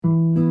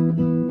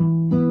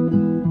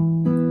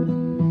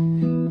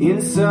In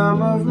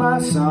some of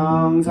my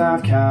songs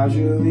I've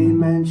casually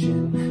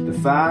mentioned the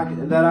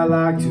fact that I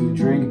like to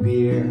drink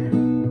beer.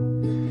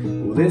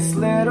 Well, this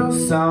little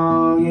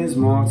song is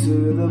more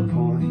to the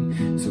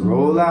point, so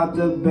roll out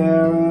the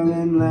barrel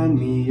and lend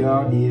me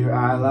your ear.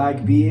 I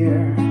like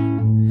beer,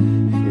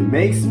 it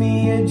makes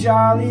me a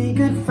jolly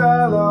good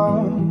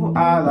fellow.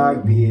 I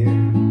like beer,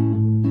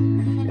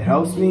 it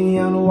helps me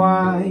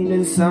unwind,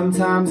 and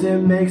sometimes it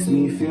makes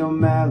me feel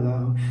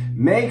mellow.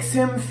 Makes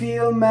him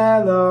feel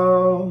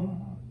mellow.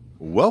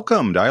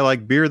 Welcome to I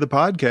Like Beer, the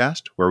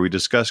podcast, where we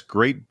discuss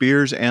great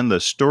beers and the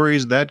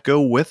stories that go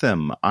with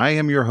them. I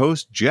am your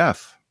host,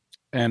 Jeff.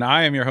 And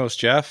I am your host,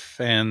 Jeff,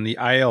 and the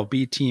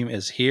ILB team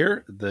is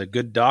here. The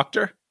good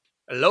doctor.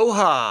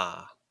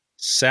 Aloha.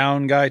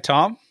 Sound guy,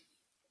 Tom.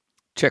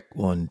 Check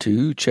 1,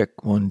 2,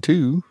 check 1,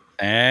 2.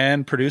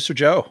 And producer,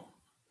 Joe.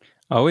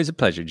 Always a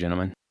pleasure,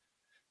 gentlemen.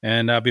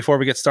 And before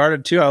we get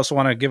started, too, I also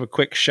want to give a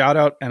quick shout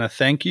out and a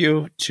thank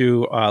you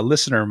to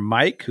listener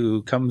Mike,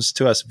 who comes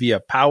to us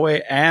via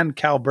Poway and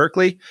Cal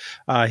Berkeley.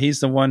 He's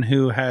the one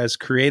who has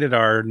created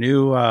our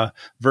new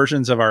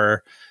versions of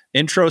our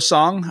intro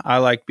song, I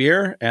Like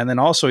Beer. And then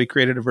also he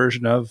created a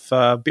version of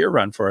Beer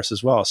Run for us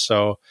as well.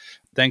 So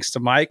thanks to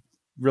Mike.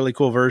 Really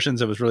cool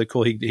versions. It was really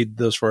cool. He did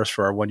those for us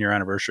for our 1-year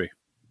anniversary.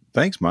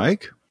 Thanks,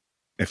 Mike.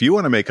 If you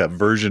want to make a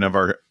version of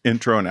our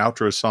intro and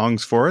outro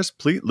songs for us,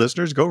 please,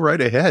 listeners, go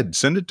right ahead.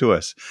 Send it to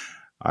us.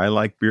 I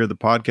like beer, the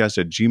podcast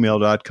at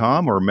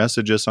gmail.com, or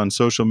message us on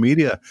social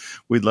media.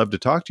 We'd love to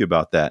talk to you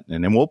about that,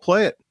 and then we'll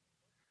play it.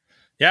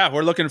 Yeah,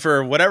 we're looking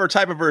for whatever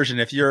type of version.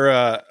 If you're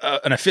an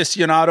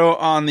aficionado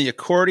on the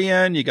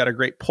accordion, you got a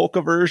great polka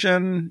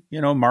version,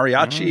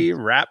 mariachi,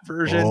 rap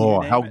version.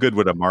 Oh, how good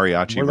would a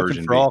mariachi we're version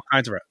looking for be? all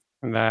kinds of rap.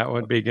 That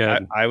would be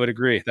good. I would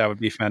agree. That would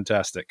be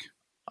fantastic.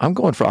 I'm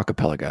going for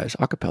acapella, guys.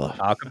 Acapella.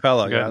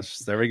 Acapella, Good. Yes.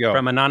 There we go.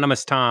 From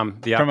Anonymous Tom.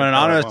 From an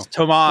anonymous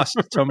Tomas.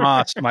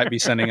 Tomas might be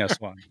sending us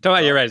one.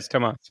 You're right. It's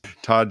Tomas.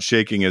 Todd's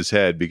shaking his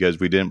head because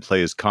we didn't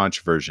play his conch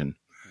version.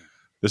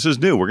 This is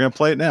new. We're going to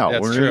play it now.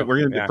 That's We're true.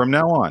 going to from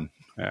now on.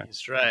 Yeah.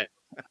 That's right.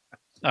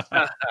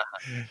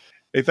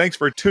 Hey, thanks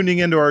for tuning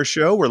into our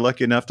show. We're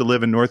lucky enough to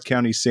live in North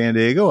County, San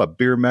Diego, a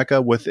beer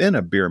mecca within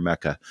a beer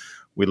mecca.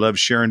 We love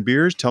sharing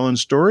beers, telling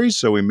stories,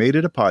 so we made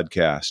it a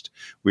podcast.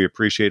 We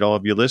appreciate all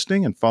of you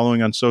listening and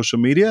following on social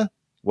media.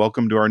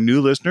 Welcome to our new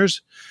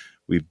listeners.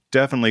 We've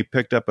definitely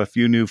picked up a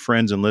few new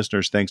friends and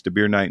listeners thanks to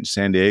Beer Night in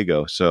San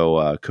Diego.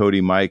 So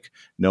Cody, Mike,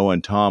 Noah,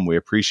 and Tom, we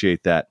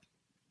appreciate that.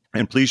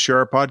 And please share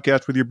our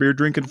podcast with your beer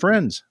drinking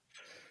friends.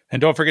 And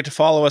don't forget to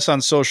follow us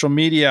on social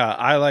media.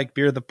 I Like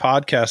Beer, the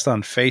podcast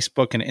on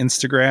Facebook and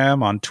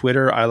Instagram. On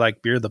Twitter, I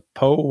Like Beer, the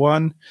Po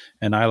one,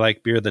 and I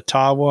Like Beer, the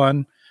Ta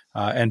one.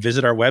 And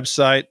visit our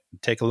website.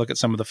 Take a look at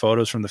some of the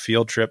photos from the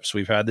field trips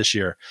we've had this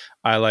year.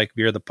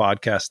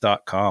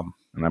 ilikebeerthepodcast.com.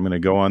 And I'm going to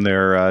go on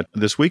there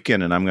this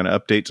weekend, and I'm going to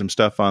update some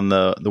stuff on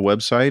the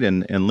website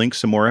and link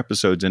some more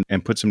episodes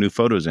and put some new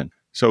photos in.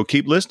 So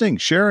keep listening,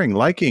 sharing,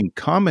 liking,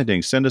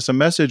 commenting. Send us a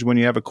message when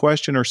you have a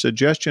question or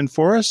suggestion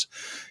for us.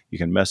 You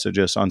can message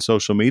us on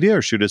social media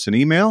or shoot us an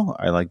email.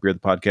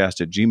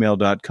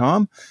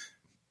 ilikebeerthepodcast@gmail.com.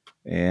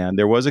 And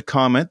there was a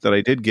comment that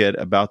I did get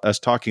about us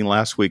talking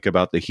last week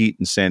about the heat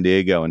in San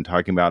Diego and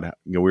talking about,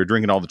 we were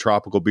drinking all the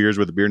tropical beers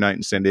with the Beer Night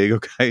in San Diego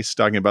guys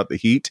talking about the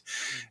heat.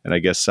 And I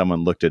guess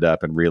someone looked it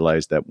up and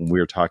realized that when we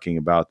were talking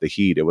about the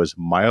heat, it was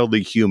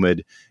mildly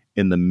humid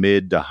in the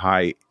mid to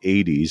high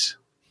 80s.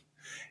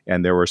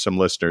 And there were some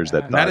listeners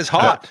that thought that is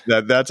hot.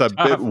 That's a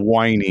bit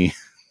whiny.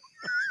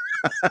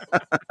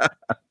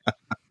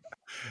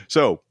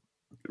 So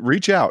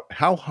reach out.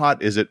 How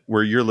hot is it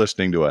where you're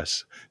listening to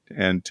us?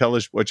 And tell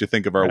us what you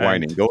think of our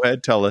whining. Go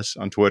ahead, tell us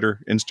on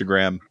Twitter,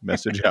 Instagram,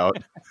 message out.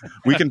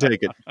 We can take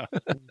it.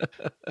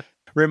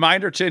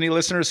 Reminder to any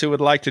listeners who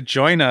would like to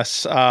join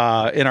us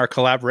in our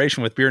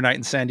collaboration with Beer Night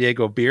in San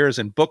Diego Beers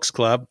and Books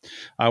Club.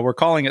 We're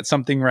calling it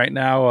something right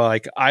now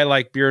like I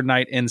Like Beer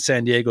Night in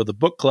San Diego, the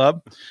book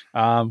club.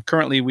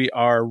 Currently, we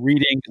are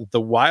reading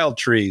The Wild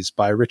Trees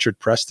by Richard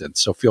Preston,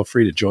 so feel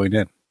free to join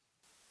in.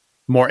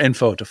 More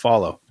info to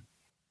follow.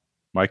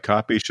 My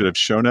copy should have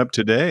shown up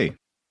today.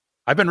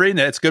 I've been reading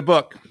it. It's a good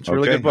book. It's a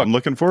really good book. I'm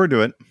looking forward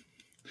to it.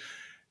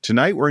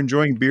 Tonight, we're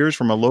enjoying beers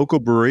from a local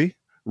brewery,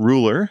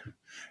 Rouleur,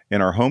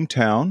 in our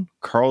hometown,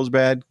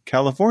 Carlsbad,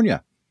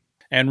 California.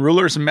 And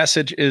Rouleur's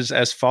message is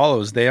as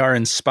follows. They are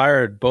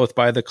inspired both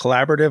by the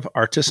collaborative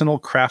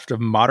artisanal craft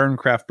of modern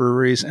craft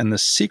breweries and the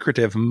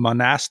secretive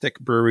monastic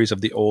breweries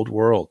of the old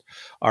world.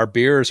 Our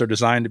beers are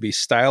designed to be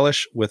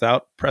stylish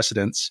without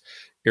precedence,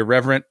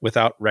 irreverent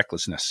without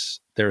recklessness.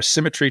 There is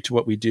symmetry to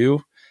what we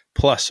do,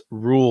 plus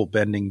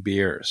rule-bending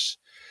beers.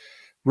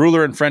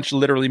 Rouleur in French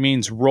literally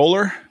means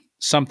roller,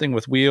 something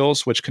with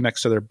wheels, which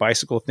connects to their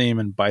bicycle theme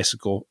and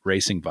bicycle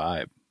racing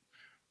vibe.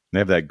 They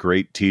have that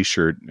great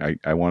T-shirt.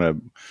 I want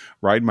to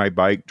ride my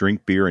bike,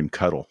 drink beer, and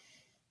cuddle.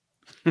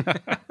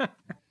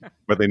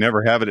 But they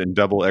never have it in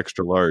double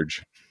extra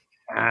large.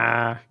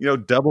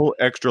 Double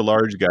extra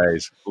large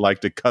guys like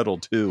to cuddle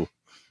too.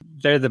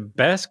 They're the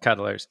best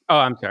cuddlers. Oh,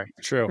 I'm sorry.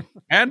 True.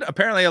 And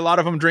apparently a lot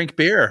of them drink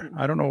beer.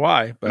 I don't know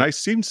why, but And I've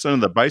seen some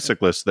of the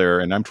bicyclists there,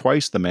 and I'm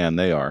twice the man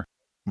they are.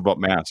 About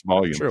mass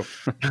volume. true.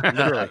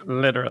 Literally.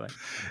 Literally.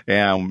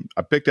 And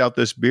I picked out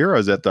this beer. I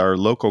was at our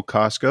local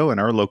Costco, and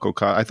our local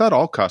I thought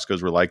all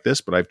Costcos were like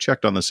this, but I've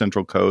checked on the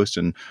Central Coast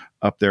and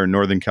up there in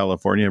Northern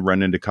California,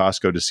 run into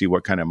Costco to see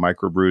what kind of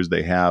microbrews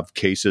they have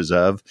cases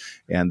of.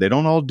 And they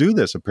don't all do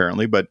this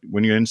apparently, but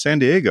when you're in San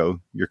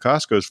Diego, your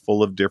Costco is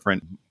full of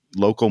different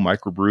local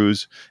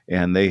microbrews,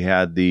 and they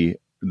had the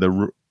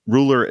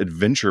Rouleur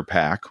Adventure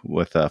Pack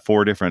with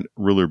 4 different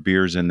Rouleur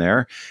beers in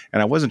there.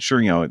 And I wasn't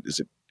sure,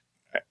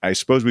 I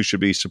suppose we should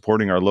be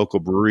supporting our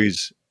local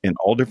breweries in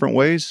all different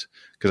ways,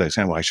 because I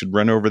said, well, I should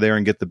run over there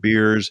and get the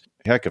beers.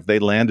 Heck, if they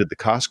landed the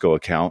Costco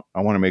account,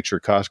 I want to make sure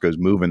Costco's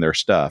moving their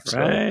stuff.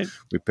 Right. So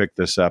we picked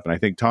this up. And I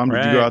think, Tom,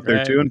 did you go out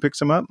there too and pick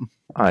some up?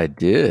 I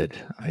did.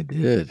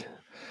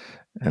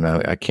 And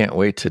I can't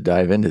wait to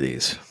dive into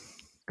these.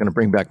 Going to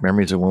bring back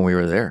memories of when we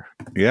were there.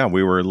 Yeah,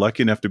 we were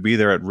lucky enough to be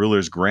there at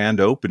Rouleur's grand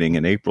opening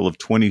in April of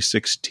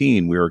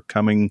 2016. We were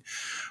coming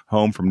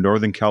home from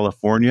Northern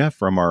California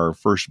from our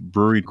first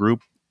brewery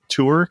group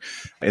tour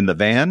in the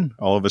van,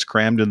 all of us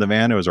crammed in the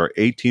van. It was our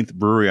 18th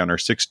brewery on our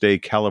 6-day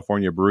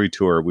California brewery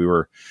tour. We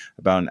were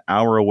about an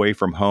hour away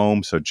from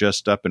home, so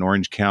just up in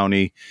Orange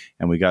County,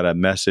 and we got a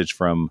message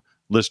from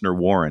listener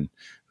Warren,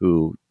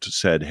 who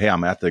said, hey,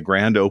 I'm at the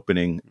grand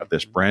opening of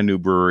this brand new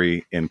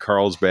brewery in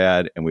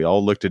Carlsbad. And we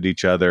all looked at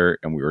each other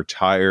and we were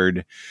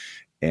tired.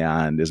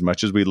 And as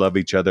much as we love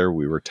each other,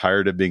 we were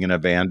tired of being in a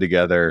van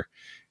together.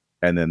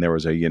 And then there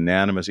was a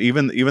unanimous,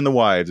 even the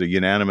wives, a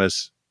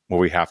unanimous, well,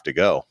 we have to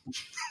go.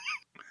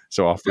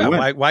 So off we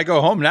went. Why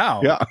go home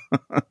now? Yeah.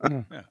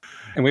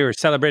 And we were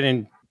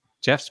celebrating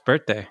Jeff's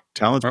birthday.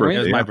 Talent's Weren't we? It birthday.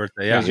 was Yeah. my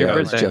birthday. It Yeah. was your It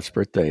was birthday. Jeff's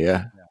birthday,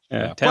 yeah.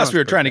 Plus, Talent's we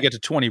were trying to birthday. get to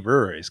 20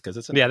 breweries because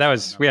it's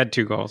We had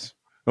 2 goals.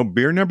 Oh,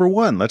 beer number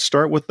 1. Let's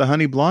start with the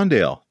Honey Blonde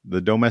Ale,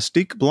 the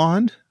Domestique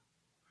Blonde,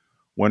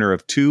 winner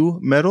of 2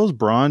 medals,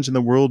 bronze in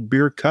the World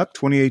Beer Cup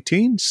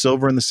 2018,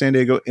 silver in the San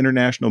Diego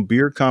International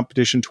Beer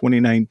Competition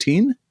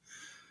 2019.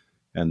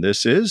 And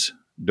this is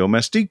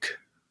Domestique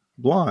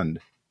Blonde.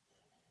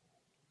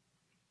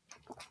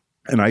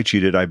 And I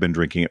cheated. I've been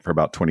drinking it for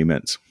about 20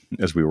 minutes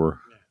as we were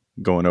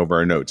going over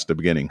our notes at the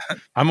beginning.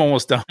 I'm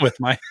almost done with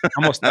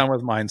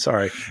mine.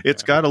 Sorry.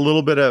 It's got a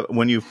little bit of,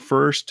 when you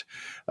first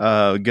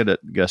get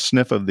a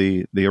sniff of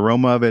the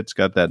aroma of it, it's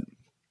got that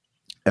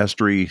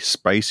estery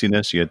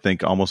spiciness. You'd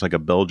think almost like a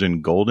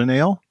Belgian golden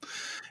ale.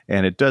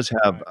 And it does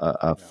have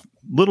a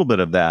little bit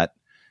of that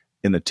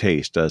in the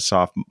taste, a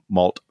soft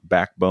malt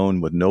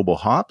backbone with noble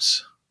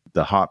hops.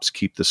 The hops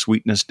keep the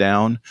sweetness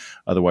down.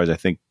 Otherwise, I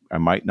think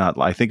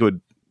it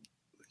would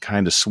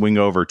kind of swing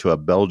over to a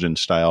Belgian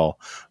style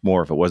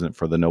more if it wasn't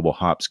for the noble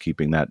hops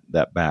keeping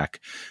that back.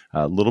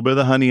 A little bit of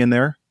the honey in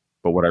there,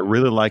 but what I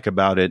really like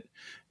about it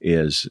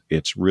is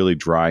it's really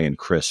dry and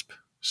crisp.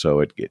 So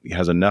it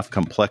has enough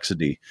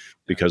complexity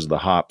because of the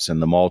hops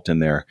and the malt in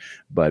there,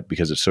 but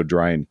because it's so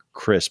dry and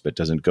crisp, it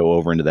doesn't go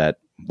over into that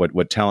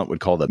what Talent would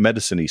call the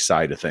medicine-y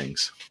side of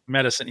things.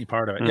 Medicine-y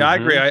part of it. Yeah, I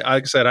agree. Like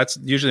I said, that's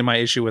usually my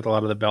issue with a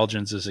lot of the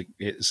Belgians is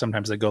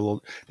sometimes they go a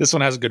little, this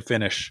one has a good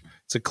finish.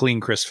 It's a clean,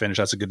 crisp finish.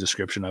 That's a good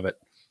description of it.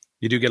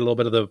 You do get a little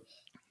bit of the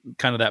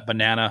kind of that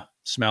banana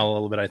smell a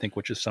little bit, I think,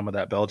 which is some of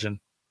that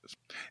Belgian.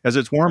 As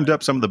it's warmed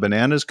up, some of the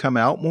bananas come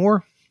out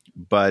more,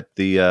 but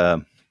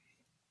the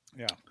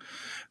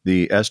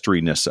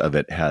esteriness of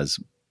it has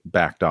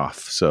backed off.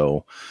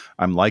 So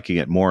I'm liking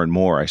it more and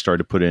more. I started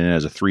to put it in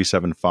as a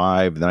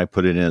 3.75, then I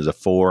put it in as a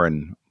 4,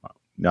 and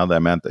now that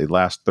I'm at the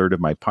last third of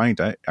my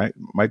pint, I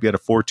might be at a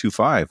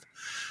 4.25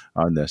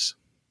 on this.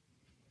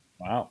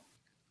 Wow.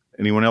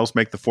 Anyone else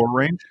make the 4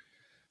 range?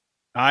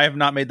 I have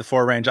not made the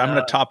 4 range. I'm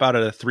going to top out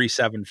at a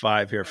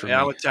 3.75 here for me.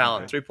 Yeah, with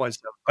Talent, 3.7.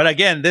 But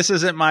again, this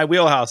isn't my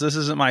wheelhouse. This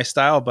isn't my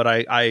style, but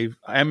I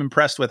am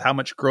impressed with how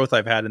much growth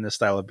I've had in this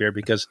style of beer,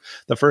 because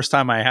the first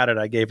time I had it,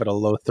 I gave it a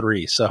low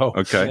 3. So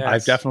Okay. Yes. I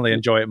definitely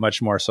enjoy it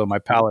much more. So my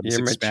palate is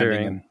You're expanding.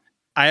 maturing. And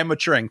I am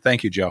maturing.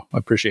 Thank you, Joe. I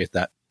appreciate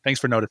that. Thanks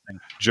for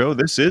noticing. Joe,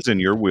 this is in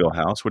your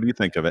wheelhouse. What do you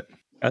think of it?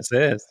 That's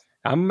it.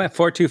 I'm at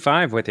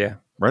 4.25 with you.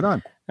 Right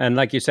on. And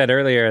like you said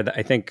earlier,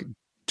 I think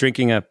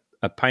drinking a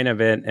pint of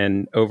it,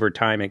 and over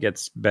time it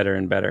gets better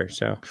and better.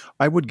 So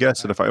I would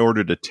guess that if I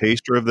ordered a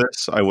taster of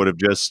this, I would have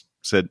just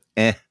said,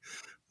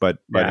 but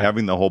Yeah.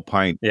 having the whole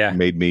pint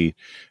made me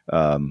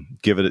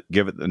give it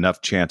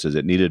enough chances.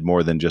 It needed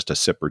more than just a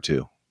sip or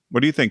two. What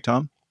do you think,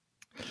 Tom?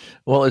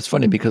 Well, it's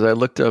funny because I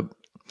looked up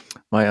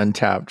my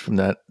Untapped from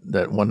that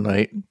one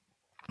night,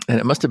 and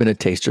it must have been a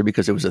taster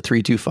because it was a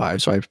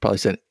 3.25. So I probably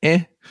said,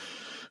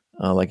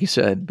 like you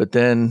said. But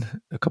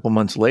then a couple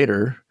months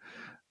later,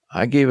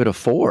 I gave it a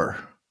 4.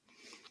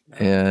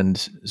 And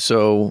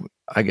so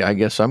I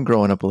guess I'm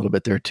growing up a little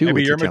bit there too.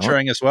 Maybe with you're the Talent.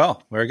 maturing as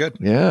well. Very good.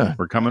 Yeah.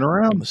 We're coming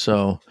around.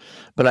 So,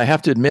 but I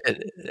have to admit,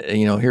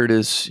 here it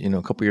is,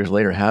 a couple years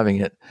later having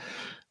it,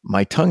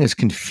 my tongue is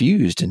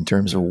confused in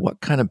terms of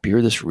what kind of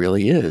beer this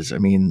really is. I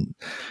mean,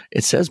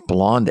 it says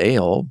blonde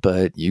ale,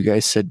 but you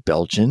guys said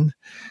Belgian.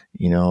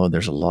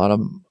 There's a lot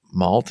of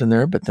malt in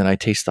there, but then I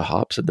taste the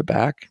hops at the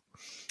back.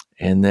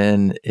 And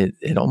then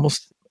it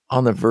almost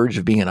on the verge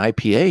of being an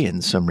IPA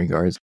in some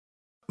regards.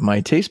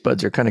 My taste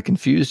buds are kind of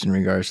confused in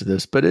regards to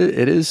this, but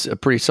it is a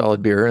pretty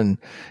solid beer. And,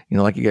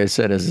 like you guys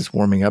said, as it's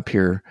warming up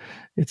here,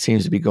 it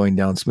seems to be going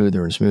down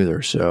smoother and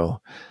smoother.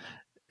 So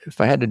if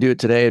I had to do it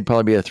today, it'd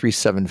probably be a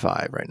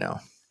 3.75 right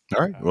now.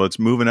 All right. Well, it's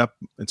moving up.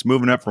 It's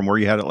moving up from where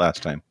you had it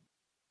last time.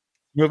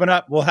 Moving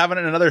up. We'll have it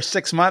in another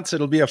 6 months.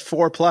 It'll be a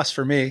 4+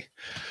 for me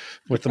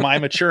with my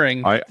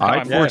maturing.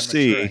 I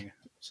foresee,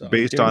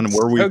 based on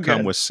where we've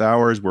come with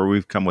sours, where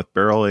we've come with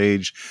barrel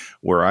age,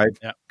 where I've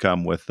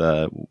come with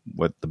the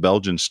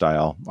Belgian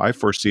style, I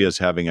foresee us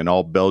having an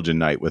all Belgian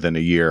night within a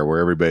year where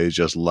everybody's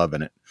just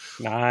loving it.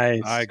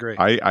 Nice. I agree.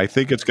 I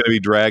think it's going to be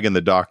dragging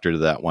the doctor to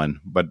that one,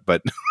 but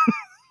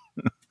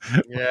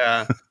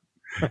Yeah.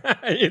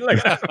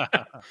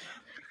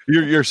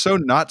 You're so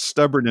not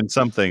stubborn in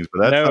some things,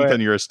 but that's something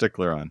you're a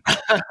stickler on.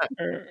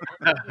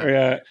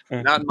 Yeah.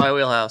 Not in my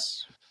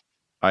wheelhouse.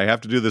 I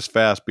have to do this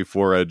fast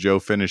before Joe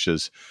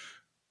finishes,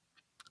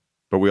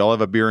 but we all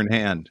have a beer in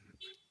hand.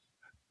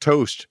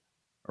 Toast,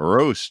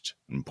 roast,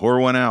 and pour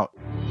one out.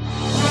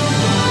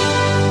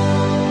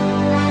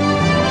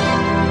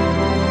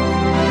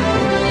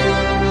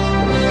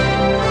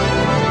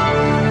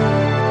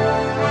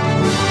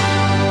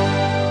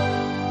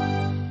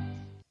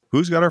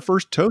 Who's got our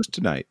first toast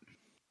tonight?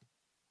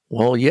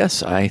 Well,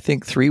 yes, I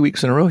think 3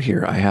 weeks in a row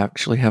here, I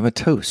actually have a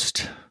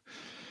toast.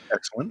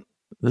 Excellent.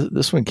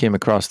 This one came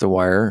across the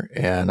wire,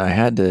 and I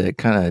had to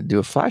kind of do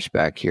a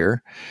flashback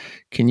here.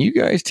 Can you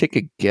guys take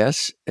a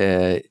guess?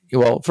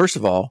 Well, first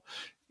of all,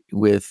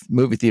 with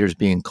movie theaters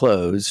being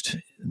closed,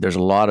 there's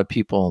a lot of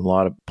people and a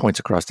lot of points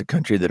across the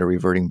country that are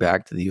reverting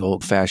back to the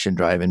old-fashioned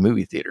drive-in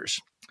movie theaters.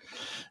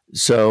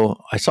 So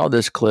I saw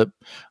this clip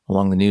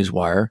along the news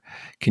wire.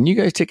 Can you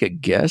guys take a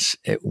guess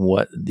at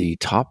what the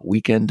top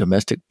weekend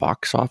domestic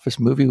box office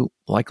movie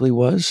likely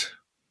was?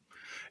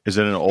 Is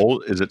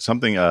it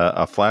something,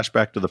 a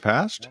flashback to the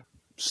past?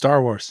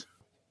 Star Wars.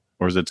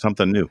 Or is it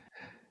something new?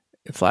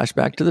 A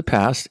flashback to the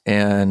past,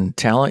 and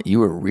talent, you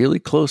were really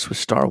close with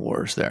Star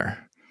Wars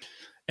there.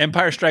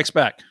 Empire Strikes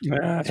Back.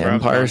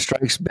 Empire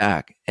Strikes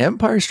Back.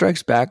 Empire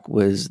Strikes Back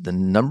was the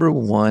number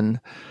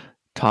one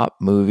top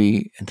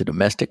movie at the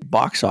domestic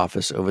box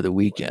office over the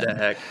weekend, What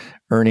the heck?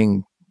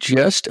 earning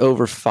just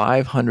over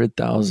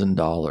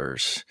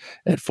 $500,000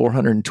 at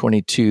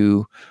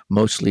 422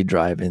 mostly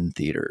drive-in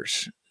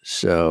theaters.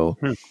 So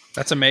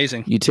That's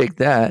amazing. you take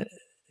that,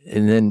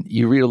 and then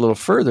you read a little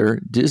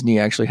further, Disney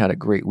actually had a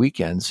great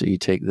weekend, so you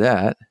take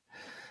that.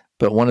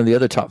 But one of the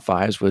other top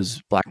fives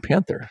was Black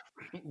Panther.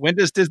 When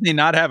does Disney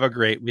not have a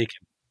great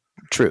weekend?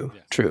 True.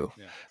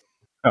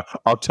 Yeah.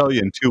 I'll tell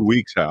you in 2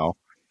 weeks, Hal.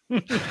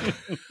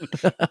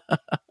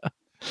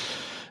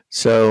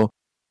 So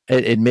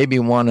it made me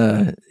want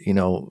to,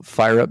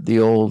 fire up the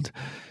old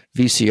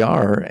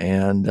VCR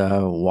and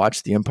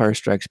watch The Empire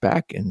Strikes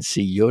Back and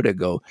see Yoda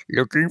go,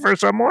 "Looking for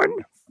someone?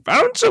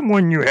 Found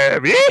someone you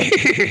have."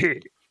 I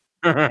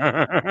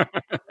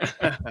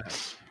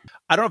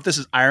don't know if this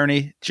is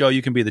irony. Joe,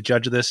 you can be the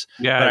judge of this.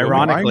 Yeah, but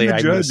ironically,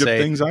 I'm going to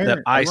say that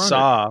I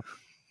saw.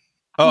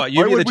 Oh,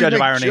 you be the judge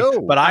of irony,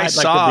 but I'd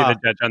like to be the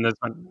judge on this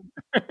one.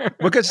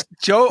 Because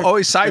Joe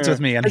always sides with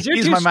me, and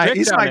he's my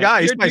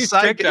guy. He's my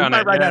side. He's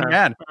my right hand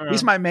man.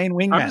 He's my main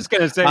wingman. I'm just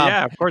going to say,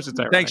 of course it's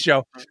ironic. Thanks,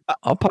 Joe.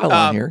 I'll pile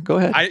on here. Go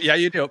ahead. Yeah,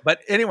 you do.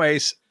 But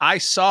anyways, I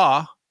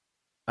saw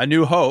A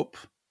New Hope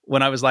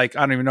when I was like,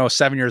 I don't even know,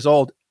 7 years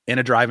old in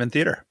a drive-in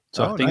theater.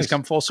 So things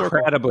come full circle.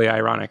 Incredibly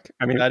ironic.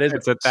 I mean,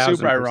 it's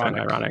 1,000%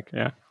 ironic.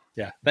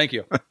 Yeah. Thank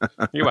you.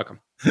 You're welcome.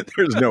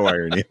 There's no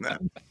irony in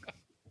that.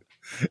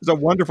 It's a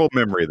wonderful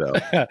memory, though.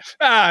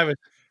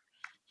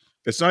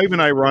 It's not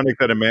even ironic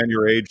that a man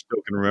your age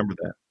still can remember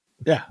that.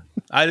 Yeah,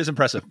 it is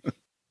impressive.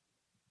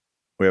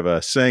 We have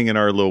a saying in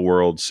our little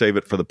world: save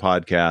it for the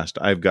podcast.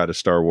 I've got a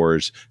Star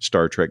Wars,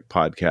 Star Trek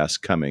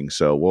podcast coming,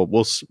 so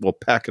we'll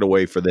pack it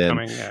away for them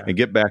and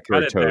get back to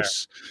our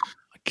toasts.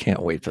 I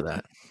can't wait for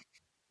that.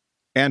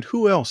 And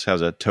who else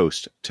has a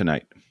toast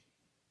tonight?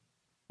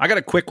 I got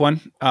a quick one.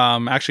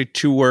 Actually,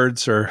 2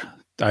 words, or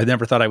I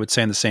never thought I would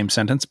say in the same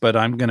sentence, but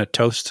I'm going to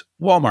toast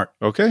Walmart.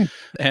 Okay.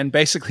 And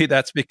basically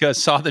that's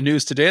because saw the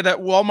news today that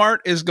Walmart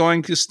is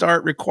going to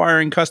start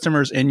requiring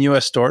customers in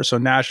U.S. stores, so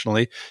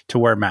nationally, to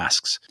wear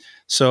masks.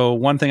 So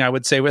one thing I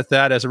would say with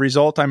that, as a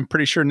result, I'm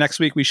pretty sure next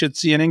week we should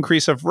see an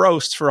increase of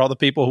roasts for all the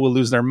people who will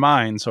lose their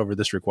minds over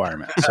this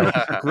requirement. So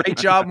great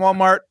job,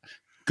 Walmart.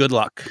 Good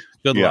luck.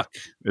 Good luck.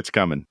 It's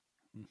coming.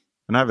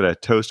 And I have a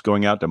toast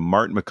going out to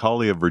Martin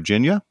McCauley of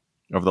Virginia.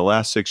 Over the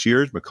last 6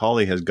 years,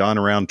 McCauley has gone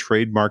around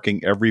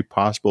trademarking every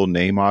possible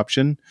name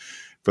option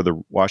for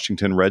the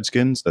Washington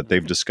Redskins that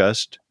they've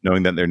discussed,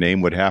 knowing that their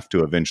name would have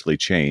to eventually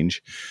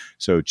change.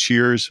 So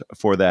cheers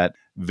for that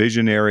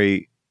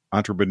visionary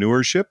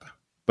entrepreneurship.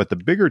 But the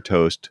bigger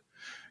toast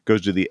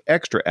goes to the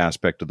extra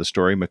aspect of the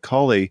story.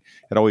 McCauley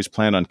had always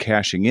planned on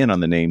cashing in on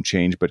the name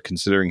change, but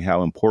considering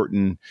how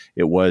important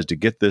it was to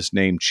get this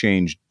name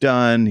change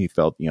done, he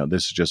felt,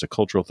 this is just a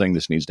cultural thing.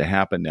 This needs to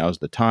happen. Now's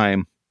the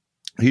time.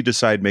 He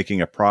decided making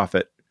a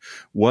profit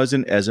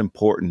wasn't as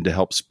important to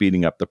help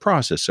speeding up the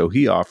process. So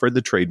he offered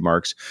the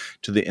trademarks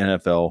to the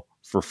NFL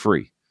for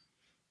free.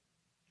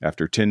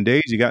 After 10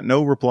 days, he got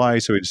no reply,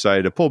 so he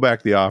decided to pull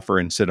back the offer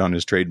and sit on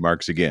his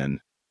trademarks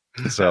again.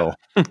 So,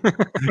 hey,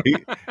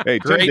 10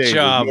 Great days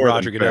job, is more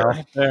Roger than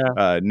fair.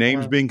 Yeah.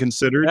 Names being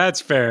considered: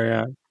 That's fair.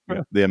 Yeah.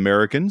 the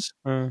Americans,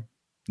 the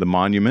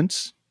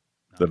monuments,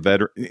 the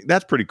veteran.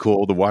 That's pretty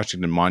cool. The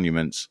Washington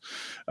Monuments,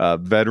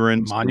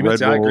 veterans, Monuments,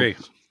 the I Red Bull, agree.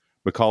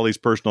 Macaulay's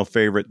personal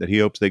favorite that he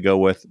hopes they go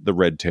with, the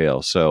Red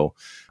Tail. So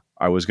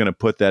I was going to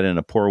put that in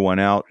a pour one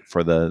out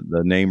for the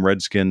name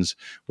Redskins,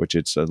 which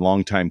it's a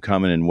long time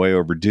coming and way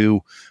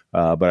overdue.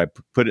 But I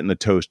put it in the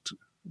toast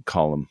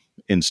column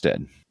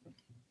instead.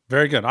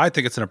 Very good. I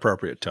think it's an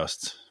appropriate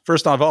toast.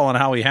 First of all, on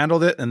how he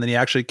handled it, and then he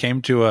actually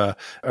came to a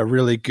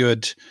really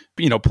good,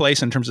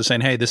 place in terms of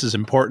saying, "Hey, this is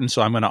important,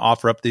 so I'm going to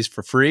offer up these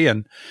for free."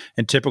 And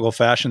in typical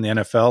fashion, the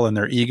NFL and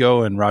their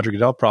ego and Roger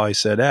Goodell probably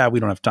said, "We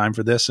don't have time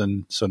for this,"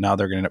 and so now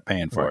they're going to end up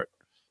paying for it.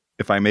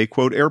 If I may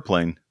quote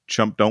Airplane,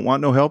 "Chump don't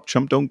want no help,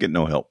 chump don't get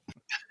no help."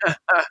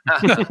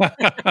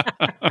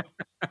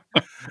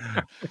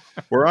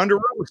 We're on to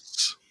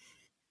roasts.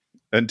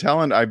 And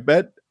Talon, I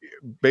bet,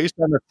 based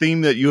on the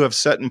theme that you have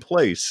set in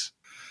place.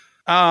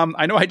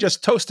 I know I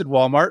just toasted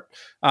Walmart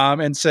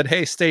and said,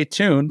 "Hey, stay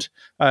tuned,"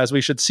 as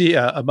we should see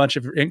a bunch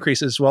of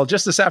increases. Well,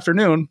 just this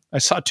afternoon, I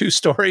saw two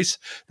stories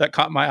that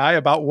caught my eye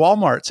about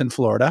Walmarts in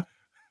Florida.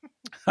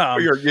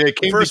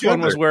 The first one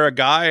was where a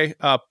guy,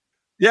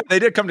 they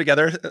did come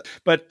together,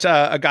 but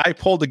a guy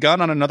pulled a gun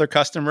on another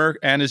customer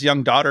and his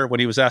young daughter when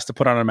he was asked to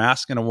put on a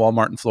mask in a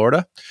Walmart in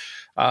Florida.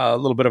 A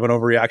little bit of an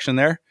overreaction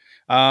there.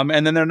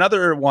 And then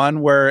another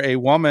one where a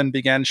woman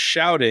began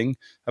shouting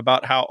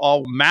about how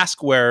all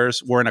mask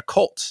wearers were in a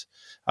cult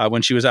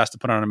when she was asked to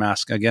put on a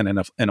mask again in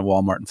a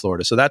Walmart in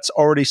Florida. So that's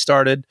already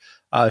started.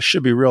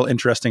 Should be real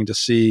interesting to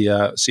see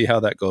how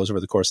that goes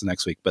over the course of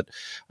next week. But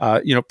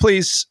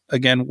please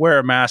again wear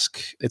a mask.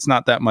 It's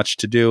not that much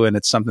to do, and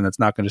it's something that's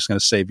not just going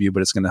to save you,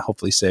 but it's going to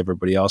hopefully save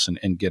everybody else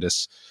and get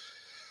us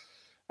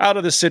out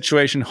of this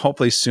situation.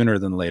 Hopefully sooner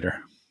than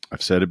later.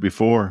 I've said it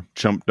before.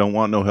 Chump don't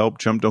want no help.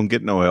 Chump don't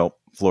get no help.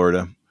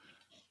 Florida.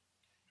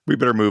 We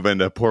better move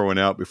into pour one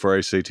out before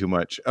I say too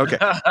much. Okay.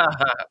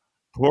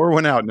 Pour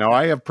one out. Now,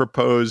 I have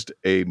proposed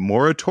a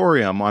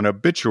moratorium on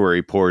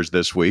obituary pours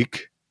this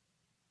week.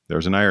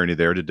 There's an irony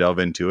there to delve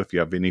into if you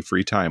have any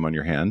free time on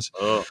your hands.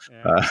 Oh,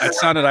 yeah. That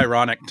sounded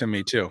ironic to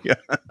me, too. Yeah.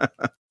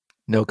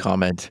 No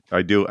comment.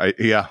 I do.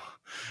 I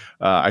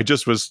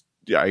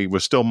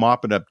was still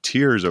mopping up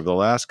tears over the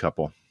last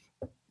couple.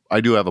 I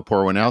do have a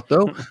pour one out,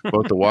 though.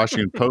 Both the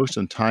Washington Post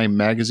and Time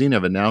Magazine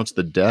have announced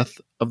the death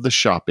of the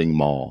shopping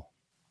mall.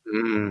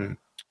 Where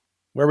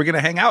are we going to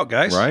hang out,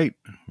 guys?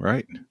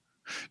 Right.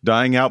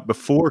 Dying out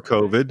before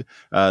COVID,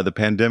 the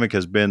pandemic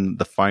has been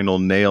the final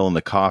nail in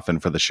the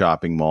coffin for the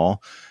shopping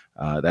mall.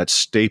 That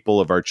staple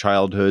of our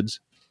childhoods,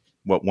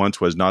 what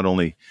once was not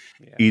only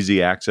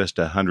easy access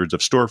to hundreds of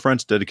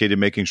storefronts dedicated to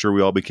making sure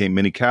we all became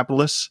mini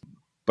capitalists,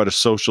 but a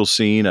social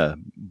scene, a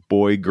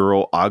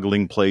boy-girl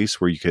ogling place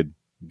where you could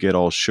get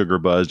all sugar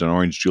buzzed on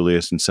Orange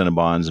Julius and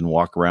Cinnabons and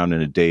walk around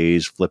in a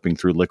daze, flipping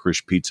through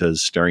licorice pizzas,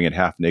 staring at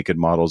half-naked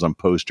models on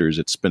posters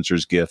at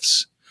Spencer's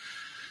Gifts,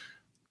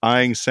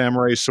 eyeing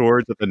samurai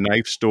swords at the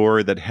knife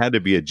store that had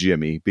to be a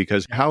Jimmy,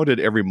 because how did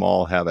every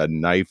mall have a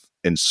knife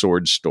and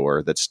sword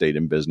store that stayed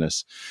in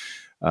business?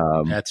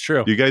 That's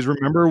true. Do you guys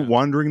remember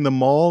wandering the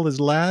mall as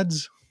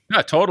lads?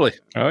 Yeah, totally.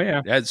 Oh,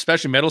 yeah.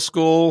 Especially middle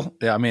school.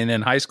 Yeah, I mean,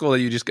 in high school,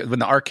 you just when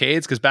the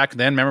arcades, because back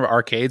then, remember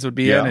arcades would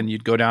be in, and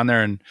you'd go down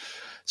there and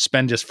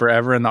spend just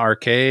forever in the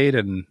arcade,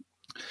 and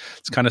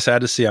it's kind of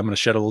sad to see. I'm going to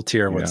shed a little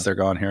tear once they're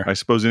gone here. I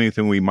suppose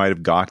anything we might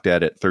have gawked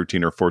at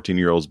 13 or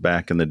 14-year-olds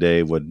back in the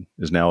day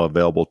is now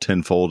available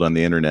tenfold on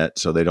the internet,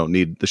 so they don't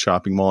need the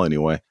shopping mall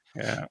anyway.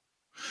 Yeah.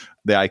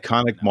 The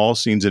iconic mall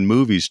scenes in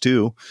movies,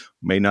 too,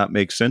 may not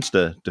make sense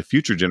to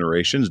future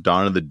generations.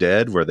 Dawn of the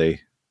Dead, where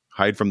they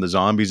hide from the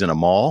zombies in a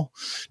mall.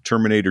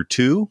 Terminator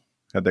 2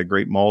 had that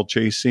great mall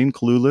chase scene.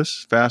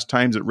 Clueless. Fast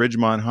Times at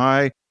Ridgemont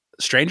High.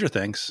 Stranger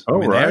Things. Oh,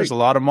 there's a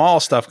lot of mall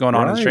stuff going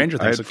on in Stranger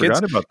Things. I forgot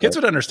about that. Kids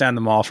would understand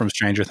the mall from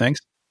Stranger Things.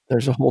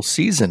 There's a whole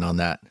season on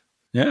that.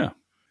 Yeah.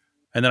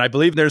 And then I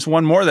believe there's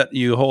one more that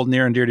you hold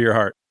near and dear to your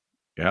heart.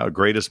 Yeah,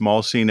 greatest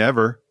mall scene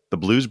ever. The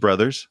Blues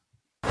Brothers.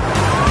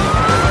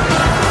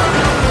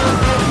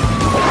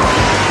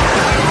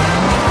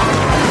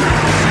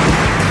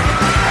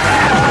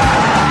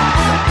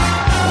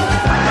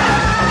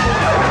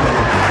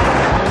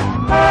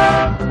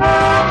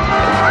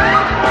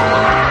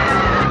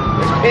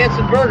 Pants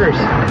and burgers.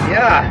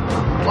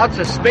 Yeah, lots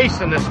of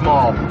space in this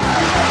mall.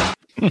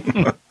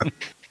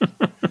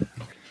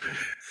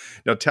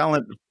 Now,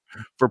 Talent,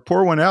 for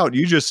pour one out,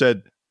 you just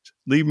said,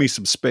 leave me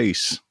some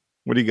space.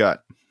 What do you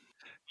got?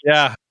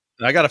 Yeah,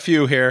 I got a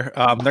few here.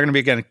 They're going to be,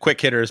 again, quick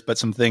hitters, but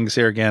some things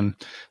here, again,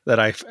 that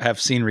I have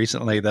seen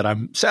recently that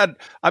I'm sad.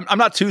 I'm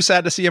not too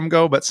sad to see them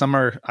go, but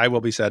I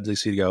will be sad to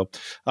see go.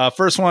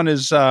 First one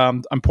is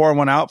I'm pouring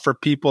one out for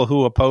people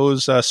who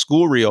oppose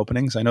school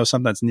reopenings. I know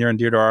something that's near and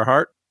dear to our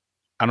heart.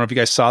 I don't know if you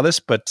guys saw this,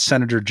 but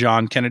Senator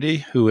John Kennedy,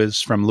 who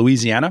is from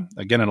Louisiana,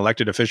 again, an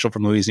elected official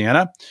from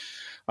Louisiana,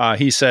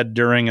 he said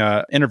during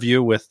an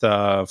interview with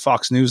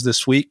Fox News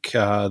this week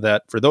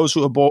that for those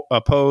who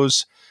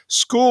oppose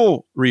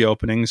school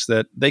reopenings,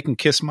 that they can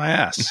kiss my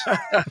ass,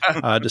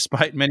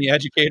 despite many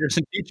educators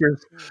and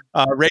teachers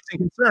raising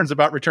concerns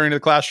about returning to the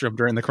classroom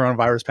during the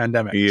coronavirus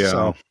pandemic. Yeah.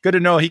 So good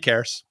to know he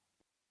cares.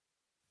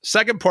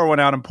 Second, pour one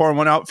out. I'm pouring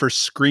one out for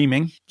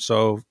screaming.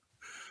 So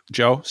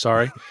Joe,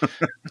 sorry.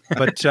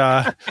 But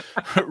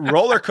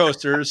roller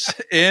coasters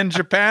in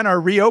Japan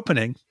are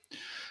reopening,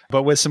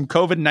 but with some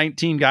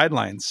COVID-19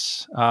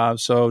 guidelines.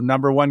 So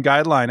number one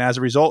guideline, as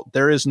a result,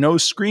 there is no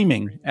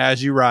screaming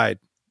as you ride.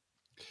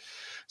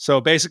 So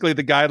basically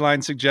the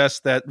guideline suggests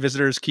that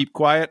visitors keep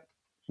quiet,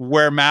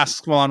 wear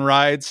masks while on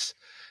rides,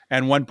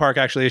 and one park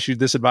actually issued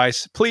this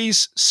advice: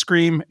 please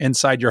scream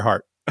inside your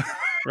heart.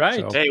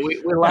 Right. So- Hey,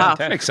 we laugh.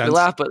 makes We sense.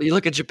 laugh, but you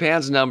look at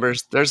Japan's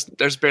numbers. There's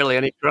barely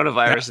any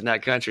coronavirus in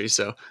that country.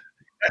 So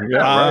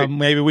Yeah, right.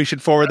 Maybe we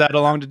should forward that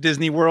along to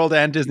Disney World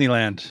and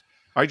Disneyland.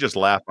 I just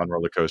laugh on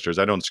roller coasters.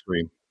 I don't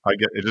scream. I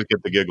just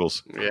get the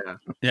giggles. yeah,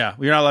 Yeah,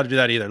 you're not allowed to do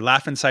that either.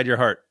 Laugh inside your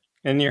heart.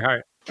 In your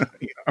heart. All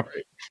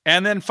right.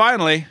 And then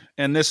finally,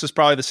 and this is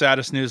probably the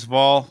saddest news of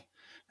all,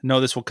 I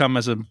know this will come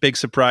as a big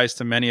surprise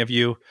to many of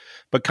you,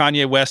 but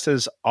Kanye West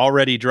has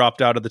already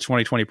dropped out of the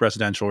 2020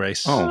 presidential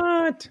race. Oh.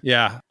 What?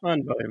 Yeah.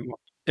 Unbelievable.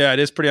 Yeah, it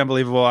is pretty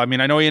unbelievable. I mean,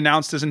 I know he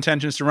announced his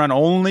intentions to run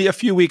only a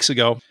few weeks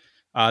ago.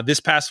 This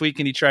past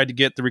weekend, he tried to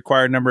get the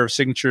required number of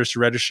signatures to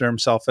register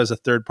himself as a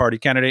third-party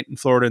candidate in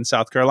Florida and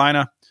South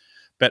Carolina,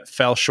 but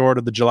fell short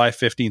of the July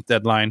 15th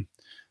deadline.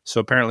 So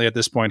apparently at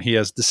this point, he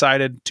has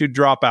decided to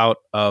drop out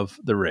of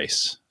the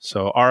race.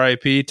 So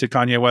RIP to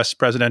Kanye West's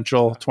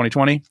presidential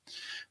 2020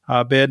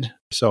 bid.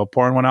 So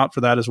pouring one out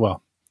for that as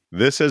well.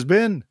 This has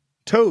been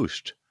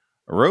Toast,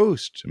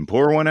 Roast, and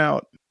Pour One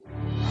Out.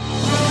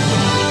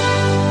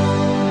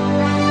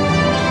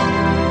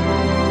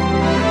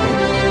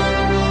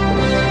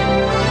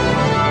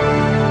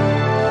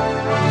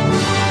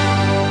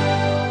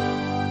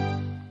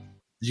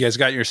 You guys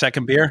got your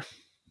second beer?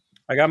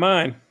 I got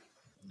mine.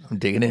 I'm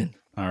digging in.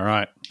 All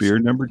right. Beer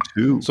number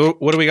 2. So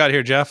what do we got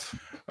here, Jeff?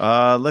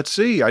 Let's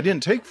see. I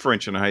didn't take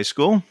French in high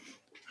school.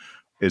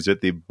 Is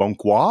it the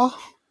Bonquois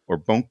or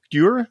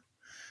Bonqueur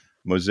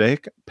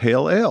Mosaic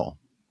Pale Ale?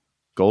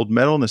 Gold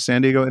medal in the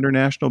San Diego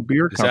International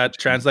Beer Is that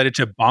Competition. translated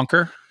to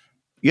bonker?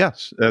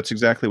 Yes, that's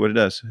exactly what it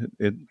does.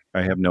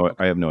 I have no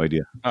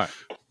idea. All right.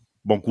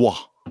 Bonquois.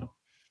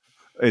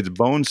 It's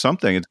bone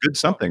something. It's good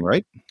something,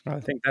 right?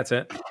 I think that's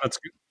it. That's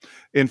good.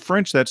 In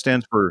French, that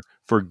stands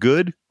for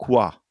good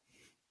quoi.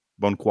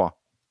 Bonquois.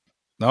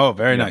 Oh,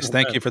 very Yeah. nice.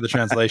 Thank you for the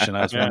translation.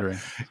 I was Yeah. wondering.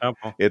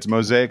 Helpful. It's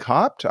mosaic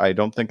hopped. I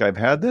don't think I've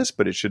had this,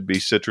 but it should be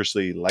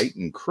citrusly light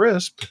and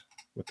crisp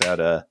with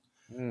that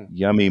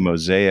yummy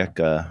mosaic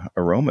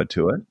aroma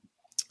to it.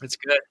 it's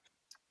good.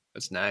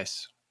 It's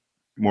nice.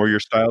 More your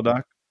style,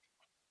 Doc?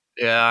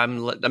 Yeah,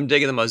 I'm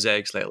digging the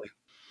mosaics lately.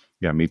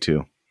 Yeah, me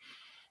too.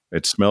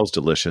 It smells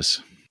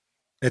delicious.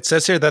 It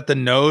says here that the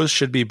nose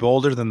should be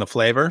bolder than the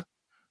flavor.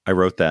 I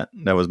wrote that.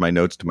 That was my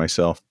notes to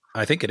myself.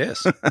 I think it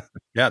is.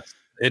 Yeah,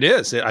 it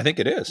is. I think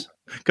it is.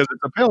 Because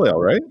it's a pale ale,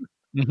 right?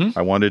 Mm-hmm.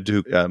 I wanted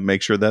to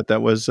make sure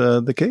that was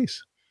the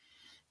case.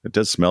 It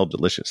does smell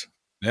delicious.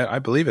 Yeah, I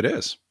believe it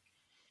is.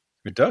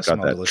 It does Got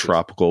smell that delicious.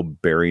 tropical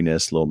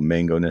berryness, little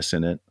mango-ness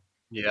in it.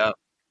 Yeah,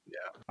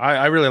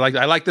 I really like.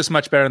 I like this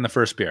much better than the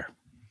first beer,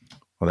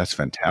 Well, that's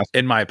fantastic.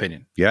 in my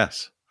opinion.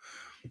 Yes.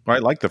 Well, I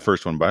like the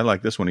first one, but I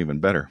like this one even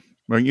better.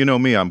 Well, you know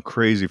me, I'm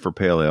crazy for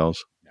pale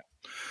ales.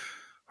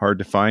 Hard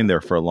to find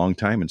there for a long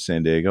time in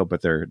San Diego,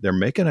 but they're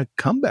making a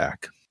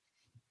comeback.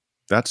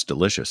 That's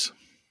delicious.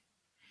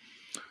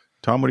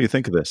 Tom, what do you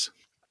think of this?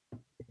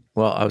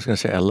 Well, I was going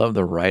to say, I love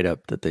the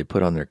write-up that they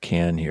put on their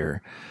can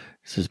here.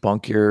 It says,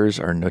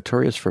 Bonkiers are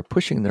notorious for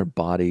pushing their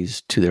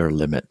bodies to their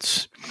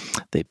limits.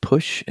 They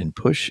push and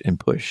push and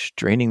push,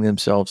 draining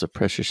themselves of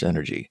precious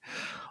energy,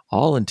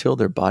 all until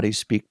their bodies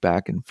speak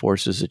back and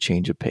forces a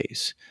change of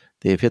pace.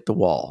 They have hit the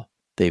wall.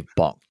 They've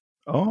bonked.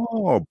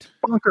 Oh,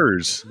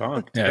 bunkers.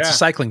 Bonk. Yeah, it's a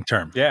cycling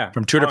term. Yeah.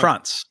 From Tour de Bonk.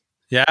 France.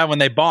 Yeah, when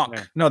they bonk.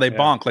 Yeah. No, they Yeah.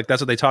 bonk. Like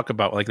that's what they talk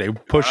about. Like they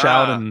push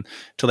out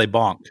until they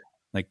bonk.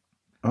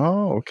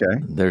 Oh, okay.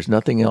 There's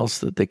nothing else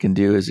that they can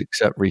do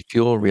except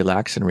refuel,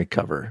 relax, and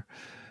recover.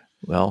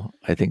 Well,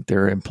 I think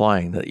they're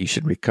implying that you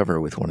should recover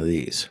with one of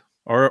these.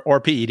 Or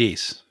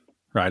PEDs,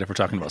 right? If we're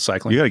talking about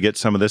cycling. You got to get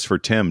some of this for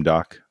Tim,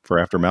 Doc, for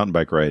after mountain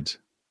bike rides.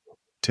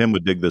 Tim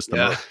would dig this the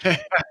most.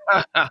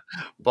 yeah.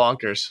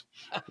 Bonkers.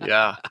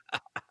 Yeah.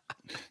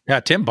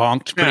 Yeah, Tim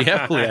bonked pretty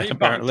heavily, He bonked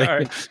apparently.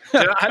 hard.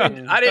 Dude,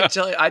 I didn't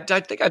tell you. I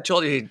think I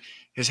told you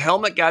his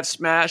helmet got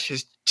smashed.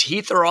 His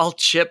teeth are all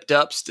chipped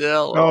up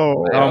still.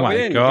 Oh, man. Oh we my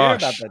didn't hear about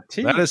gosh. the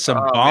teeth. That is some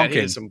Oh, man, he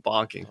bonking. did some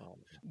bonking.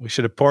 We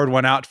should have poured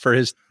one out for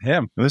him.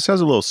 And this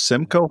has a little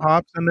Simcoe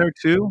hops in there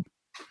too.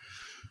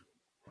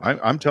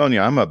 I'm telling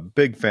you, I'm a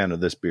big fan of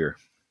this beer.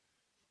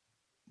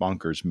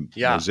 Bonkers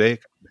Yeah.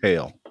 Mosaic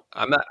Pale.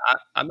 I'm at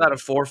a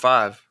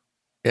 4.5.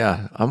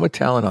 Yeah, I'm with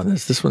Talon on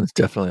this. This one's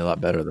definitely a lot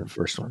better than the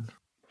first one.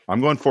 I'm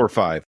going 4 or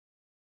 5.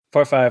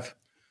 4-5.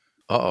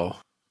 Uh-oh.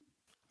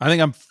 I think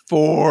I'm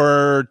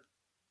 4-2-5.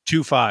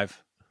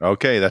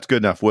 Okay, that's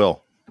good enough.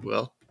 Will.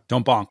 Well,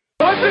 Don't bonk.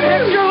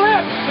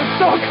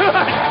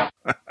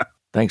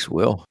 Thanks,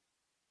 Will.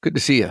 Good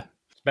to see you.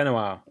 It's been a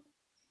while.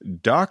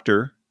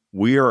 Doctor,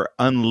 we are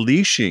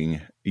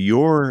unleashing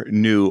your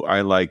new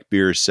I Like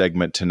Beer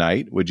segment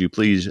tonight. Would you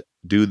please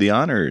do the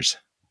honors?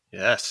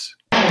 yes.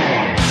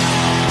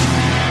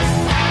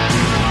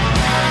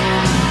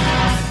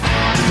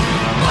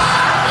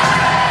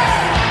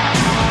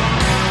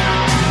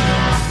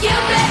 You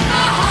make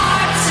my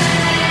heart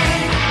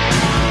sing.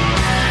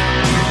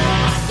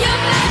 You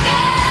make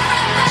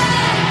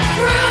everything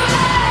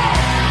groovy.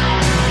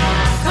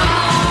 Come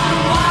on,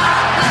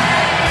 wild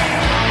thing.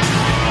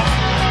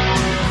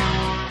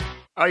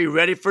 Are you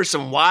ready for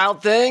some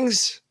wild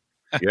things?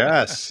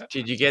 Yes.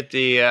 Did you get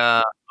the?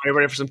 Are you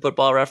ready for some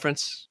football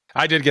reference?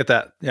 I did get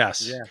that.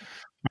 Yes. Yeah.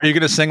 Are you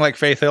going to sing like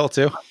Faith Hill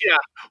too? Yeah,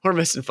 we're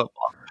missing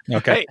football.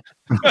 Okay.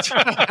 Hey.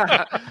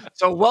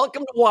 So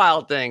welcome to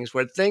Wild Things,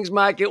 where things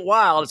might get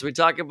wild as we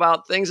talk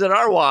about things that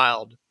are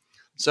wild.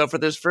 So for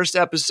this first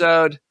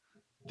episode,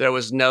 there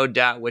was no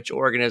doubt which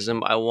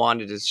organism I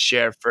wanted to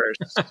share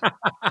first.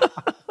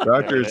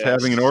 Doctor is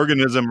having an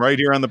organism right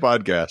here on the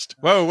podcast.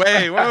 Whoa,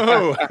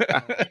 whoa.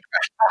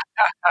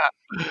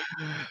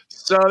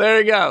 So there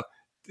you go.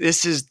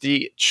 This is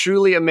the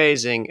truly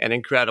amazing and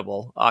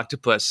incredible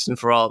octopus. And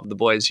for all of the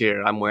boys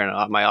here, I'm wearing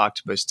my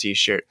octopus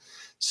t-shirt.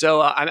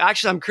 So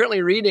I'm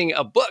currently reading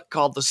a book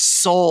called The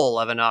Soul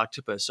of an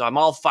Octopus. So I'm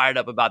all fired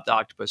up about the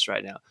octopus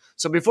right now.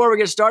 So before we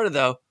get started,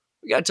 though,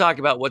 we got to talk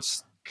about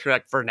what's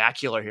correct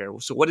vernacular here.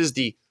 So what is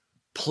the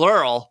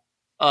plural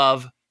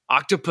of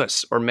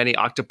octopus, or many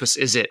octopus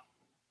is it?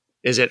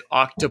 Is it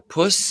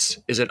octopus?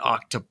 Is it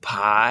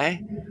octopi?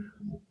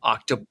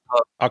 Octopuses?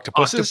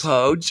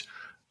 Octopodes?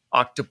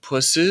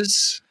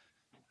 Octopuses?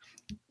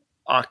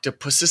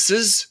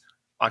 Octopuses?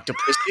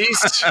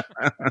 Octopussies?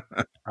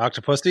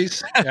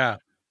 Octopussies? Yeah.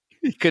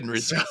 You couldn't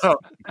resist. So,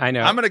 I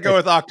know. I'm going to go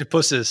with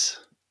octopuses.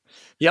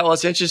 yeah, well,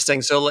 it's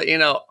interesting. So,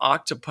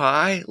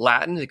 octopi,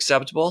 Latin,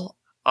 acceptable.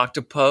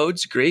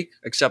 Octopodes, Greek,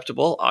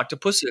 acceptable.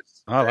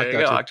 Octopuses. Oh, I like There you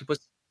that go. too.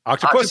 Octopuses.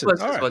 Octopuses.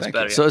 Octopus All is right, what's thank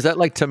better. you. So is that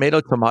like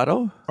tomato?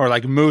 Or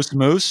like moose?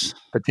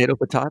 Potato?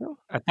 Potato?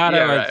 I thought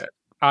Yeah, it was right.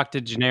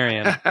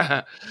 octogenarian.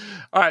 All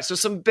right, so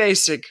some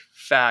basic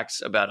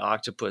facts about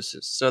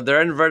octopuses. So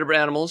they're invertebrate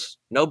animals,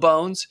 no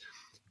bones,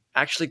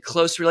 actually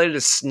close related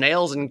to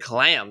snails and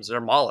clams. They're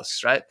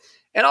mollusks, right?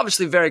 And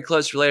obviously very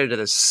close related to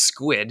the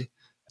squid.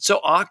 So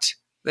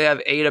they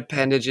have 8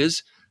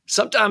 appendages.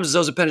 Sometimes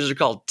those appendages are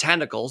called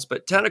tentacles,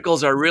 but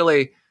tentacles are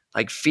really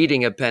like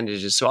feeding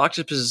appendages. So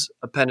octopus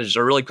appendages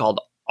are really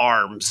called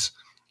arms.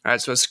 All right,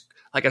 so it's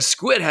like a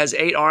squid has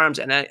 8 arms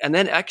and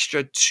then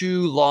extra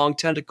 2 long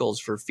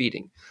tentacles for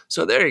feeding.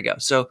 So there you go.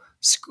 So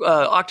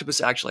octopus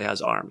actually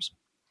has arms.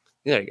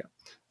 There you go.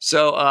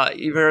 So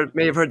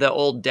may have heard that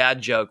old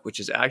dad joke,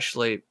 which is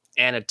actually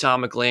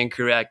anatomically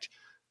incorrect.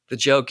 The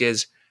joke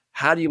is,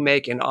 how do you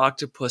make an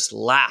octopus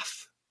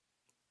laugh?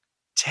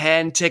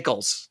 10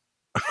 tickles.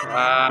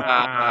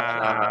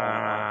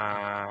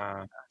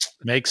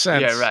 Makes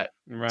sense. Yeah, right.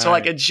 Right. So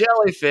like a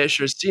jellyfish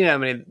or sea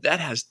anemone, that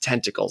has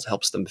tentacles,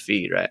 helps them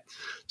feed, right?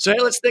 So hey,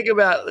 let's think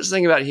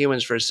about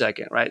humans for a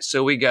second, right?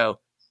 So we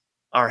go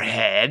our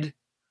head,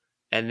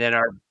 and then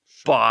our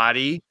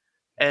body,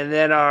 and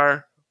then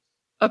our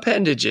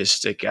appendages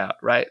stick out,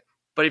 right?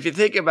 But if you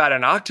think about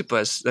an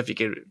octopus, if you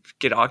could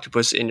get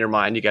octopus in your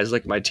mind, you guys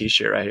look at my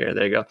t-shirt right here.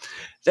 There you go.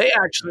 They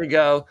actually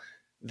go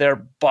their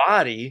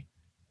body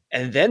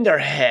and then their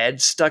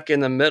head stuck in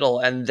the middle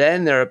and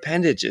then their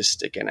appendages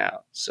sticking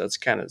out. So it's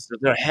kind of,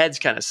 their head's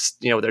kind of,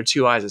 their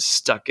 2 eyes is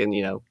stuck in,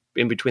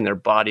 in between their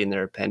body and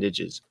their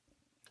appendages.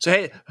 So,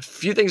 hey, a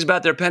few things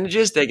about their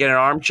appendages. They get an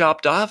arm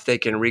chopped off. They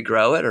can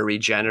regrow it or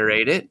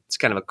regenerate it. It's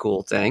kind of a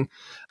cool thing.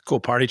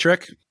 Cool party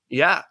trick.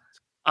 Yeah.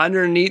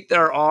 Underneath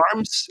their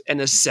arms in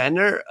the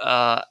center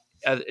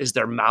is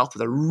their mouth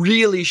with a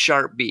really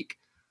sharp beak.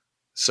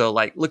 So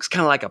looks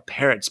kind of like a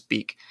parrot's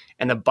beak.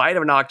 And the bite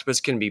of an octopus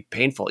can be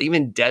painful,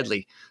 even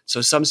deadly.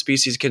 So some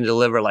species can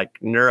deliver like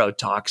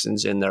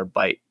neurotoxins in their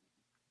bite.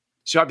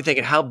 So you might be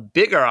thinking, how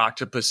big are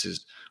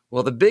octopuses?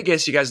 Well, the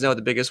biggest, you guys know what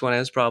the biggest one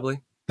is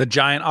probably? The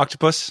giant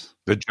octopus?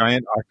 The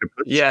giant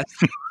octopus? Yes.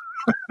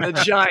 The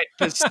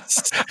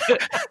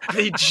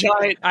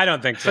giant I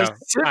don't think so.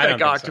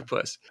 Pacific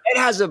octopus. It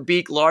has a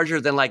beak larger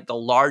than like the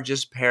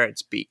largest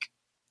parrot's beak.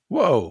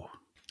 Whoa.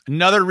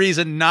 Another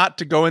reason not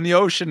to go in the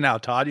ocean now,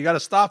 Todd. You got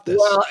to stop this.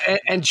 Well,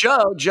 and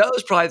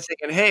Joe's probably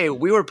thinking, hey,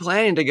 we were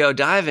planning to go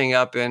diving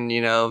up in,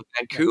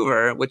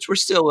 Vancouver, which we're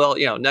still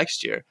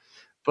next year.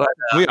 But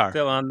we are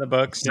still on the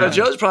books. So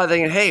Joe's probably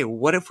thinking, hey,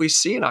 what if we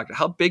see an octopus?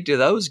 How big do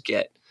those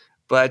get?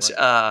 But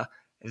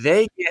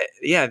they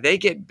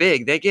get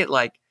big. They get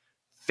like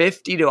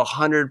 50 to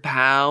 100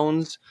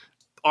 pounds,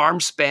 arm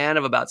span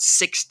of about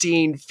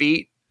 16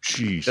 feet.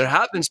 Jeez. There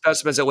have been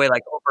specimens that weigh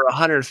like over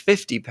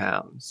 150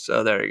 pounds.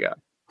 So there you go.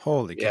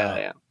 Holy cow.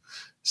 Yeah.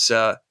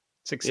 So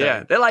 6'7".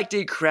 yeah, they like to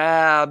eat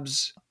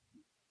crabs,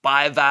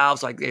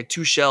 bivalves, like they're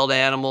two-shelled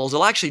animals.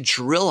 They'll actually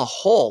drill a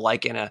hole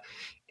like in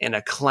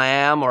a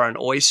clam or an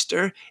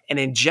oyster and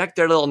inject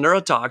their little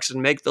neurotoxin,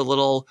 make the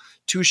little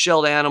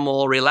two-shelled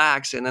animal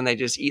relax, and then they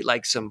just eat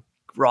like some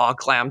raw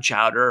clam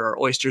chowder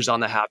or oysters on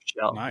the half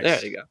shell. Nice.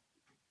 There you go.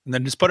 And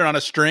then just put it on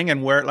a string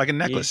and wear it like a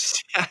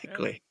necklace.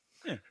 Exactly.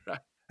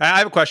 I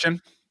have a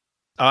question.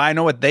 I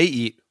know what they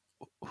eat.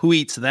 Who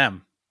eats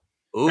them?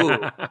 Ooh.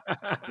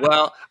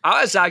 Well,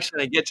 I was actually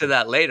going to get to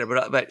that later,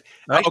 but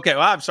Okay.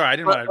 Well, I'm sorry. I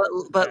didn't want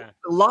to. but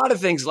a lot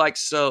of things like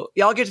so.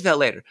 Yeah, I'll get to that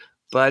later.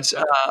 But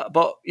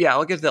yeah,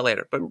 I'll get to that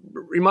later. But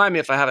remind me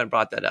if I haven't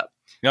brought that up.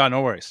 Yeah,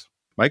 no worries.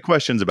 My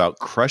question's about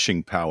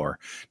crushing power.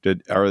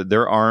 Are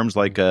their arms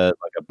like a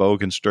boa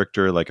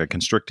constrictor, like a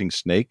constricting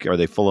snake? Are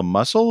they full of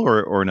muscle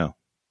or no?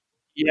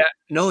 Yeah,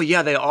 no,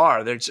 yeah, they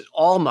are. They're just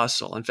all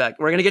muscle. In fact,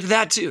 we're going to get to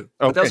that too.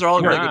 But those are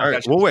all really good All right.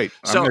 questions. We'll wait.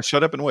 So- I'm going to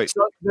shut up and wait.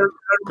 So they're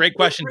Great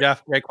question,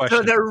 Jeff. Great question.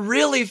 So they're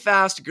really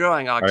fast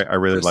growing octopuses. I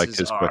really liked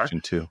his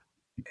question too.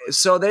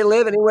 So they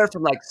live anywhere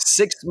from like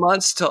 6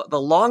 months to the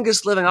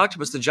longest living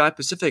octopus, the giant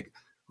Pacific,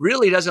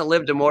 really doesn't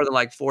live to more than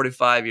like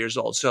 45 years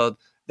old. So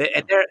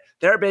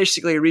they're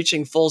basically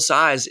reaching full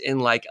size in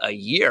like a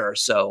year or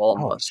so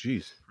almost. Oh,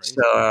 jeez.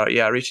 So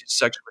reaching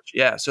suction.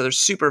 Yeah, so they're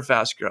super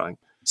fast growing.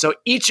 So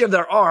each of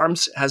their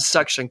arms has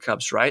suction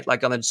cups, right?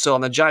 Like on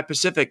the giant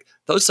Pacific,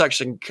 those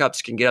suction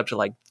cups can get up to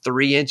like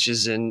 3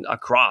 inches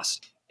across,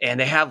 and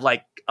they have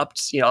like up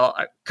to,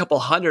 a couple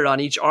hundred on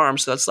each arm.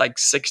 So that's like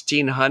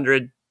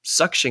 1,600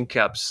 suction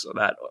cups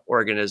that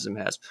organism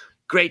has.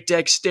 Great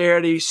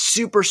dexterity,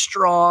 super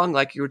strong,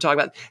 like you were talking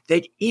about.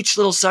 Each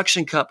little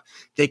suction cup,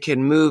 they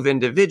can move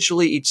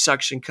individually. Each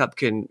suction cup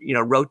can,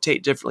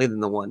 rotate differently than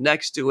the one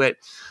next to it.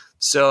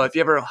 So if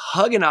you ever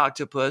hug an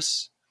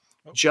octopus,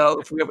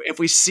 Joe, if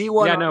we see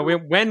one, Yeah, no,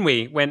 when.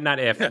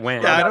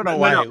 Yeah, I don't know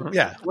why.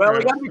 Yeah. Well,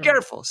 we got to be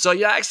careful. So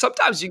yeah,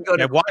 sometimes you can go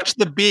to Watch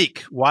the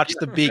beak. Watch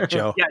the beak,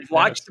 Joe. Yeah,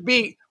 watch the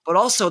beak. But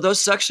also, those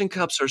suction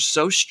cups are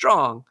so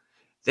strong,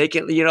 they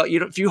can,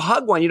 if you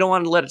hug one, you don't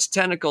want to let its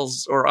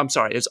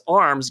its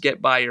arms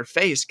get by your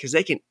face because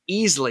they can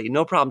easily,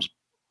 no problems,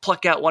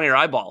 pluck out one of your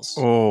eyeballs.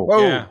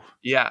 Oh, Yeah.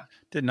 Yeah.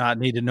 Did not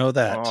need to know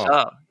that.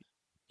 Oh.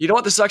 You don't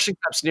want the suction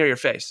cups near your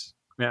face.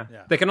 Yeah.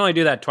 Yeah. They can only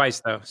do that twice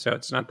though, so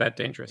it's not that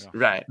dangerous.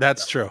 Right.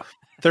 That's true.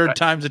 Third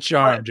time's a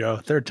charm, Joe.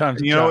 Third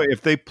time's a You charm. know,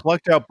 if they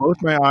plucked out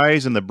both my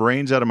eyes and the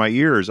brains out of my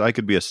ears, I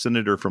could be a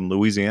senator from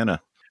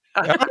Louisiana.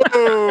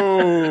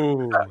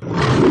 Oh.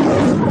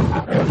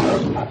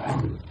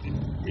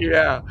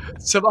 Yeah.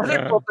 Some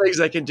other cool things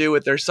they can do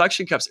with their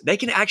suction cups, they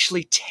can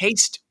actually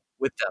taste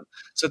with them.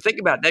 So think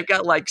about it. They've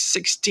got like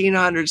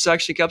 1,600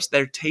 suction cups.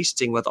 They're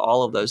tasting with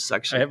all of those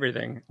suction.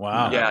 Everything.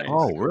 Wow. Yeah.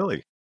 Oh,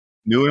 really?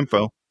 New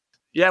info.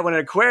 Yeah. When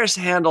an aquarist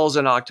handles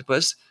an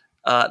octopus,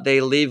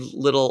 they leave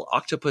little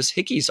octopus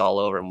hickeys all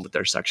over them with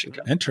their suction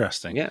cup.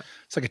 Interesting. Yeah.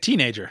 It's like a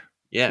teenager.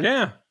 Yeah.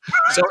 Yeah.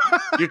 So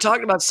you're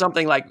talking about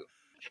something like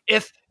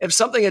if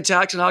something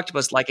attacks an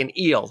octopus like an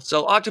eel.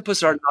 So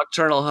octopus are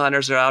nocturnal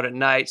hunters, they're out at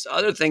night. So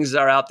other things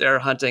are out there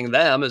hunting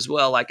them as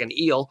well, like an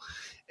eel.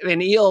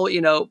 An eel,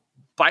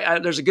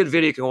 there's a good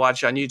video you can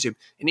watch on YouTube.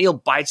 An eel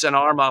bites an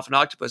arm off an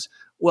octopus.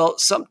 Well,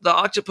 the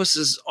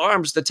octopus's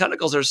arms,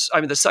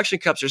 the suction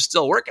cups are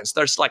still working. So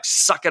they're just like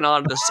sucking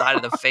on the side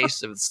of the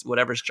face of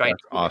whatever's trying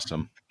That's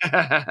awesome.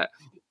 to.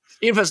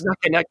 Even if it's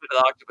not connected to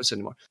the octopus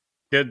anymore.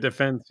 Good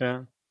defense,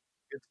 yeah.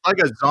 It's like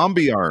a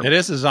zombie arm. It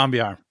is a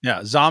zombie arm.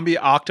 Yeah. Zombie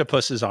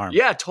octopus's arm.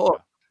 Yeah, totally.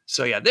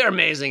 So yeah, they're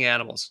amazing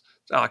animals.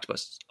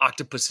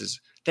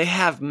 Octopuses. They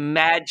have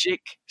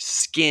magic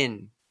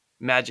skin.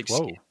 Magic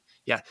Whoa. skin.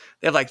 Yeah.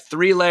 They have like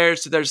 3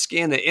 layers to their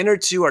skin. The inner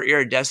 2 are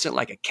iridescent,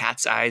 like a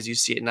cat's eyes you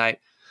see at night.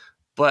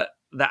 But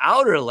the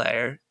outer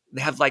layer,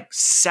 they have like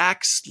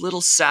little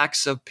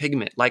sacks of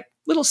pigment, like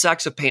little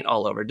sacks of paint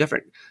all over,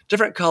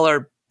 different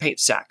color paint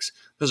sacks.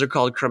 Those are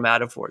called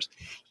chromatophores.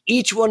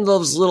 Each one of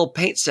those little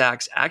paint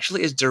sacks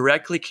actually is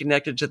directly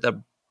connected to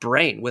the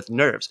brain with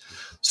nerves.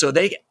 So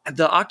the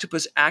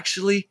octopus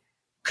actually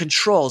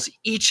controls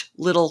each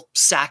little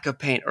sack of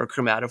paint or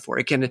chromatophore.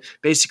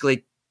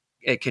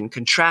 It can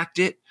contract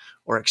it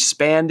or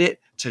expand it.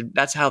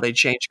 That's how they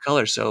change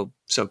color so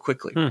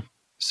quickly.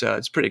 So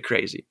it's pretty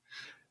crazy.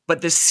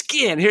 But the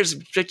skin,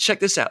 check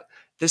this out.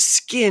 The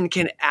skin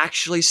can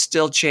actually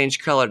still change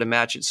color to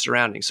match its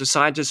surroundings. So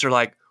scientists are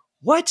like,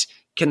 what?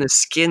 Can the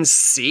skin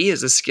see?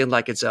 Is the skin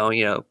like its own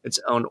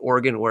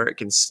organ where it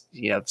can,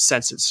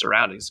 sense its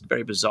surroundings?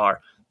 Very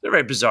bizarre. They're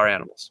very bizarre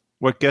animals.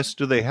 What guess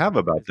do they have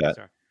about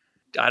that?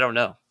 I don't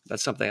know.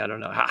 That's something I don't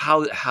know.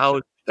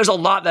 How there's a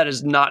lot that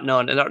is not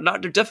known, and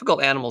they're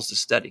difficult animals to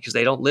study because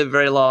they don't live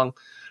very long,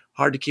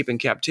 hard to keep in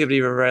captivity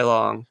for very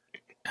long.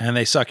 And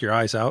they suck your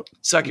eyes out.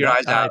 Suck your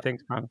eyes out. I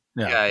think so.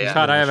 Yeah.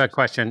 Todd, I have a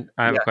question.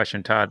 A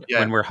question, Todd. Yeah.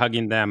 When we're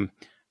hugging them,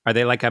 are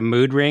they like a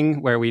mood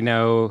ring where we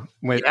know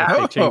when if Yeah.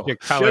 they change the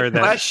color? Good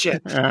question.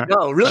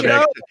 No, really.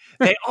 Joe?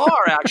 They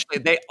are actually.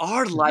 They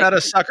are like. Got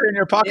a sucker in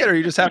your pocket, or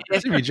you just have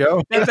to see me,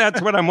 Joe?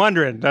 That's what I'm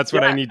wondering. That's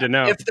what I need to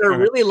know. If they're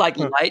really like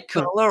light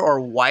color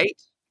or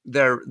white,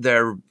 they're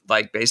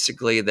like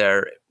basically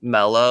they're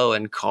mellow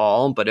and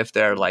calm. But if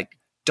they're like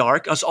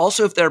dark,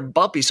 also if they're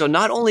bumpy. So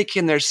not only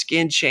can their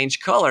skin change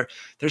color,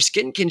 their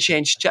skin can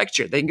change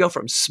texture. They can go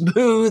from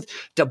smooth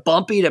to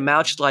bumpy to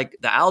match like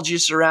the algae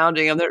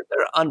surrounding them. They're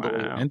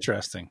unbelievable. Wow.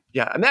 Interesting.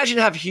 Yeah, imagine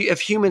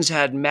if humans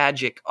had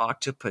magic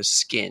octopus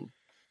skin.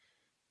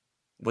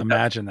 Would that-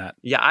 Imagine that.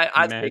 yeah,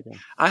 I think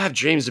Imagine. I have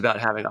dreams about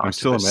having octopus.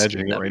 still skin.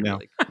 imagining it That'd right be now.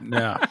 really cool.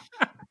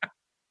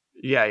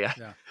 Yeah. Yeah.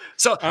 Yeah.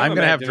 So I'm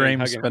going to have imagining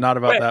dreams, hugging. but not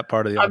about Wait, that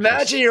part of the octopus.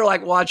 imagine you're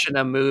like watching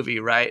a movie,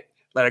 right?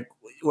 Like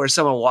where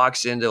someone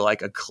walks into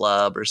like a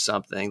club or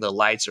something, the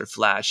lights are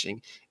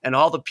flashing, and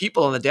all the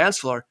people on the dance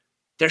floor,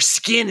 their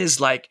skin is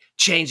like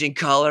changing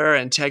color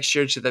and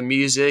texture to the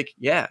music.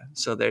 Yeah.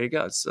 So there you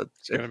go. So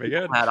it's gonna be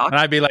good. And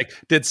I'd be like,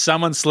 did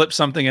someone slip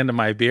something into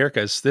my beer?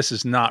 Because this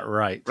is not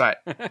right. Right.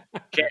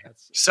 Okay.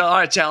 So all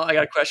right, Talent, I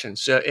got a question.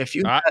 So if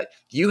you All right.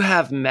 you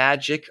have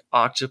magic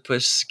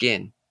octopus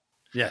skin,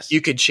 Yes.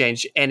 you could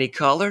change any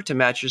color to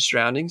match your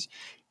surroundings.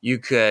 You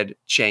could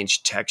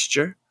change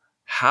texture.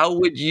 How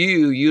would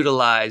you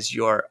utilize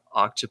your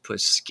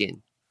octopus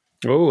skin?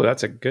 Oh,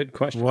 that's a good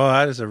question. Well,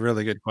 that is a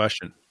really good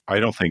question. I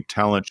don't think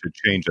talent should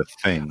change a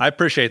thing. I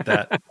appreciate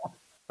that.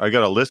 I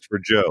got a list for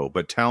Joe,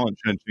 but talent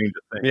shouldn't change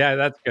a thing. Yeah,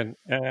 that's good.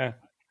 Yeah.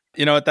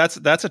 You know, that's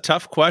a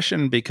tough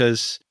question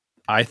because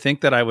I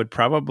think that I would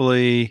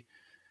probably,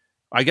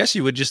 I guess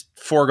you would just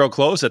forego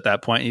clothes at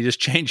that point. You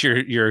just change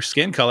your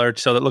skin color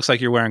so that it looks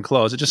like you're wearing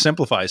clothes. It just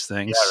simplifies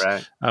things.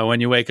 Yeah, right.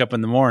 When you wake up in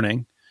the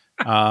morning.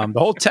 The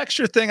whole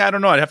texture thing, I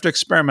don't know. I'd have to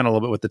experiment a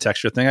little bit with the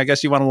texture thing. I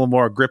guess you want a little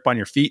more grip on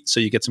your feet so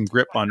you get some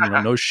grip on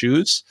no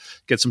shoes,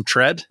 get some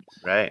tread.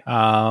 Right.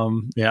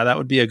 Yeah, that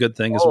would be a good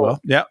thing as well.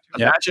 Yeah.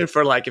 Yeah. Imagine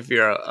for like if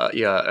you're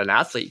an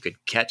athlete, you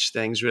could catch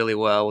things really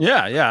well.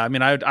 Yeah. I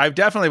mean, I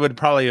definitely would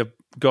probably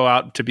go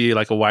out to be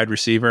like a wide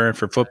receiver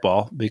for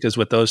football because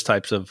with those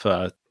types of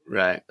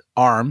Right.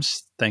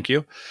 arms, thank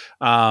you.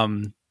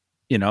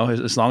 You know,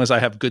 as long as I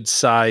have good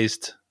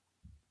sized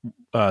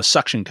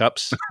suction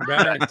cups.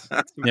 Right.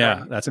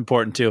 Yeah, that's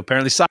important too.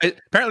 Apparently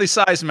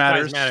size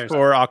matters, matters.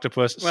 for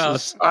octopus. Well,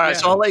 All right. Yeah.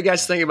 So I'll let you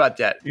guys think about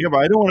that. Yeah, but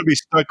I don't want to be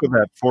stuck with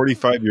that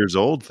 45 years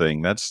old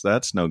thing. That's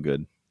no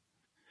good.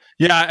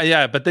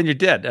 yeah, but then you're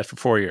dead after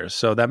 4 years.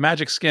 So that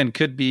magic skin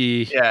could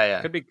be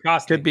Yeah. Could be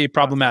costly. could be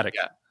problematic.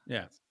 Yeah.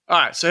 Yeah. All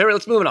right. So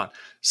let's move on.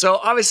 So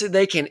obviously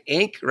they can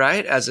ink,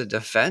 right, as a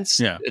defense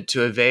Yeah.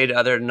 to evade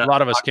other A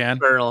lot of us can.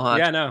 nocturnal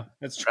hunters. Yeah, no,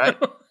 that's true. Right.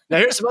 Now,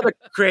 here's some other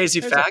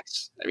crazy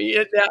facts. I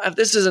mean, if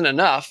this isn't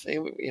enough,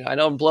 I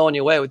know I'm blowing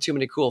you away with too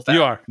many cool facts.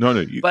 You are. No,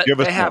 you But give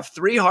us they have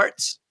 3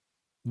 hearts.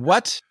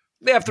 What?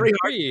 They have 3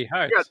 hearts. Three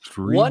hearts. Yeah,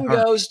 three One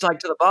hearts. goes like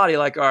to the body,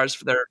 like ours,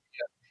 for their,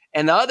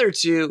 and the other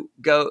 2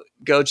 go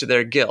to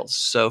their gills.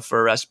 So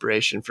for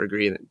respiration, for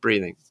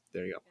breathing.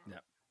 There you go. Yeah.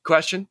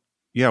 Question?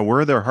 Yeah, where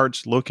are their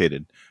hearts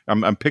located?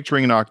 I'm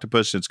picturing an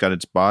octopus. It's got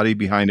its body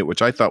behind it,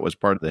 which I thought was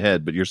part of the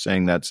head, but you're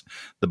saying that's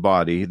the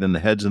body. Then the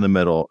head's in the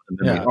middle, and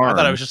then Yeah, the arms. I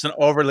thought it was just an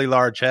overly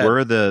large head. Where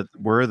are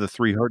the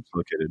 3 hearts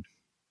located?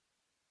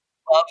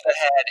 Above the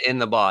head, in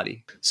the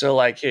body. So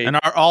like here, And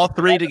are all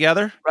 3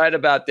 together? right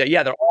about there.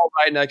 Yeah, they're all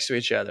right next to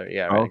each other.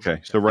 Yeah. Right.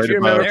 Okay, so right you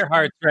above remember Their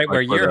heart's right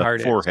where like your the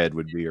heart is. forehead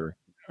would be. Or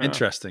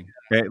Interesting.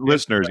 okay,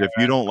 listeners, if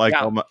you don't like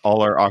Yeah.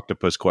 all our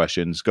octopus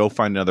questions, go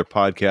find another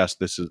podcast.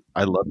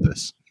 I love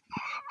this.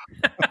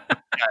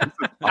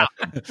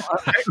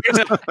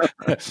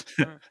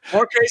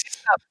 More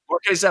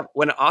crazy stuff.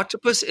 When an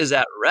octopus is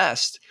at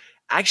rest,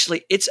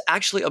 it's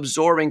actually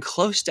absorbing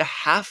close to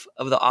half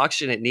of the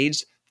oxygen it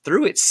needs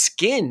through its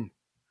skin.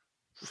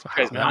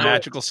 Wow,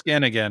 magical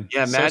skin again.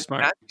 Yeah, So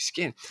smart. magic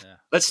skin. Yeah.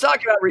 Let's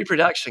talk about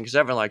reproduction because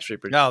everyone likes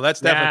reproduction. No, that's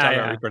definitely Yeah, talking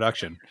yeah. about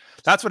reproduction.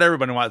 That's what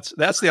everybody wants.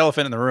 That's the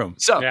elephant in the room.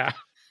 So, Yeah.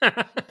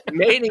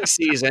 mating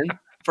season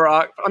for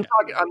right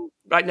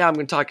now. I'm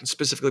going to talk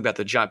specifically about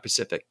the giant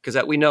Pacific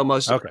because we know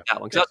most of Okay.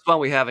 that one. Because that's the one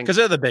we have in. Because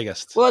they're the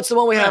biggest. Well, it's the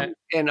one we have Right.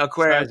 in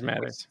aquarium. Size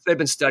matters. They've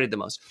been studied the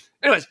most.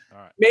 Anyways, All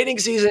right. mating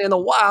season in the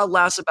wild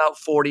lasts about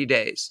 40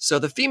 days. So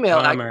the female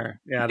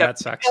Bummer. Yeah, that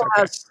sucks. female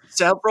Okay. has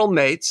several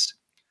mates.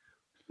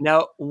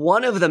 Now,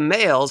 one of the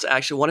males,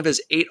 actually, one of his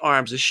 8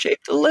 arms is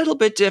shaped a little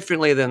bit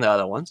differently than the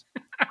other ones.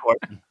 Of course.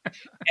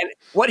 And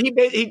what he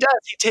does,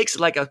 he takes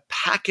like a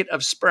packet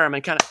of sperm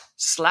and kind of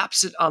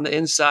slaps it on the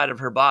inside of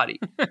her body.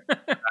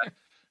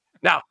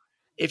 Now,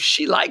 if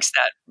she likes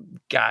that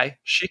guy,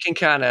 she can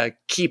kind of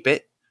keep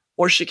it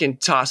or she can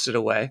toss it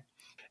away.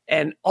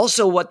 And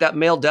also what that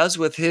male does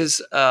with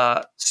his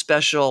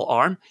special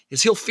arm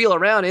is he'll feel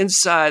around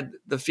inside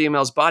the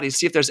female's body,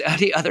 see if there's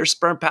any other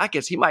sperm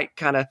packets. He might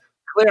kind of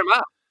clear them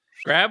out.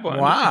 Grab one.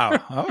 Wow.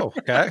 Oh,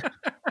 okay.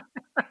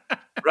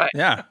 Right.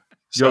 Yeah.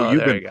 Yo, you've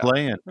there been you go.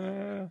 playing.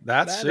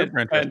 That's That super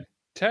is interesting.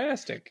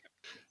 Fantastic.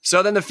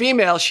 So then the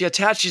female, she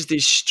attaches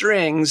these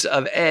strings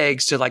of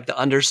eggs to like the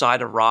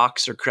underside of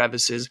rocks or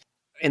crevices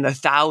in the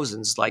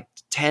thousands, like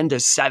 10 to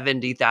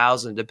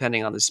 70,000,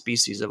 depending on the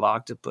species of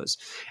octopus.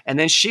 And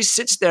then she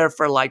sits there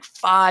for like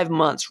 5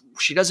 months.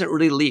 She doesn't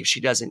really leave.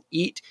 She doesn't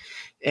eat.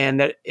 And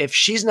that if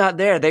she's not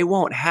there, they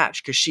won't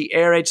hatch because she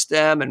aerates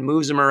them and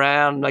moves them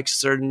around, like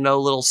so no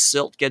little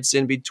silt gets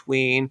in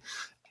between.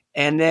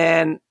 And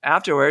then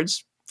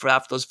afterwards, for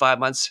after those 5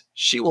 months,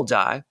 she will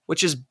die,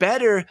 which is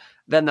better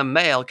than the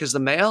male because the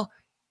male,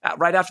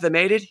 right after they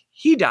mated,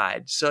 he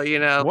died. So,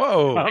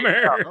 Whoa.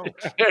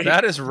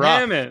 That is rough.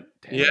 Damn it.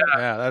 Yeah.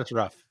 Yeah, that's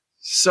rough.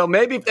 So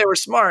maybe if they were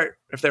smart,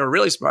 if they were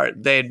really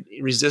smart, they'd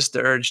resist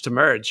the urge to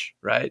merge,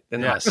 right?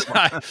 And Yes.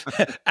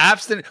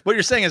 What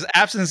you're saying is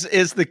absence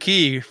is the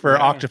key for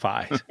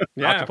octopi.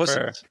 Yeah,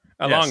 Octopuses.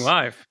 for a long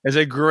life. Is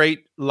a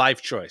great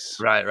life choice.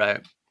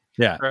 Right.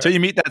 Yeah. Right. So you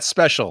meet that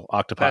special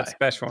octopi. That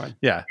special one.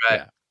 Yeah.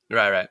 Right.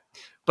 Yeah. Right.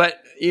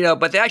 But,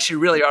 but they actually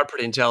really are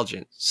pretty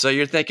intelligent. So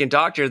you're thinking,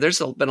 doctor, there's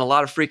been a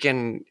lot of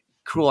freaking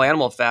cruel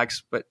animal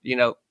facts, but,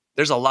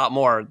 there's a lot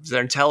more.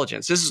 Their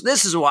intelligence.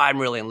 This is why I'm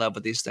really in love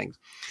with these things.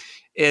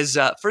 Is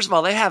first of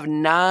all, they have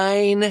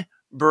 9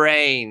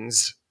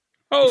 brains.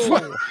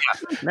 Oh,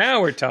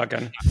 now we're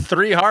talking.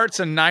 3 hearts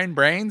and 9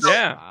 brains?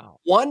 Yeah. Wow.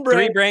 One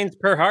brain. 3 brains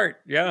per heart.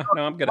 Yeah.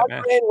 No, I'm good at One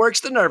math. brain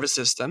works the nervous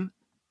system.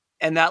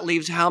 And that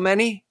leaves how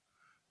many?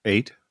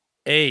 8.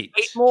 8.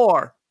 8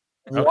 more.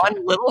 Okay.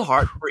 One little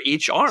heart for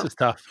each arm. This is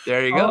tough.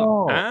 There you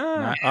go.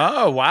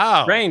 Ah,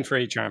 Wow. brain for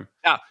each arm.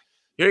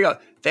 Here you go.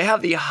 They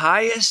have the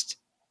highest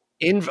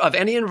of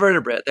any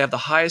invertebrate. They have the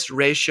highest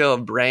ratio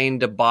of brain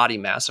to body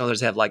mass. In other words,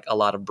 they have like a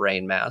lot of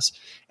brain mass,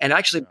 and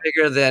actually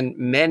bigger than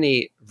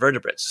many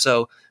vertebrates.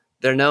 So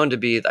they're known to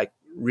be like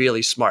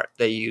really smart.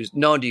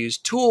 Known to use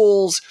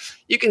tools.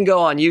 You can go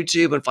on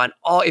YouTube and find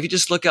if you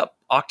just look up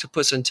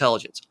octopus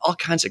intelligence, all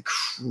kinds of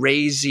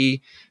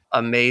crazy,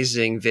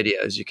 amazing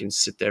videos. You can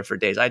sit there for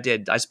days. I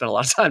spent a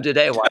lot of time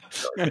today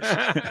watching.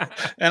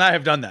 And I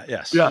have done that.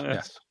 Yes. Yeah.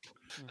 Yes.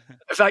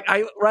 In fact,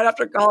 right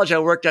after college, I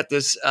worked at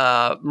this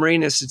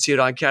Marine Institute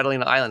on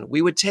Catalina Island.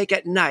 We would take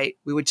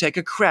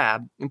a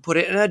crab and put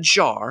it in a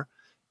jar,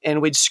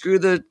 and we'd screw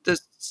the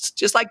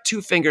just like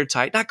 2-finger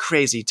tight, not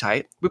crazy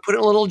tight. We put it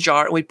in a little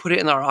jar and we'd put it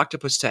in our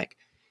octopus tank.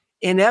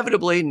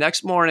 Inevitably,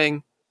 next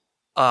morning,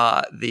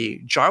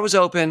 the jar was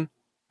open,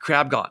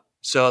 crab gone.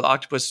 So the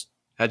octopus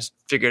had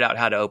figured out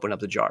how to open up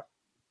the jar.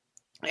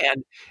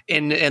 And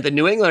in the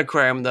New England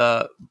Aquarium,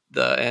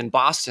 in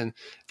Boston,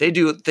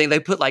 they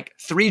put like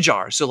 3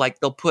 jars. So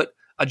like they'll put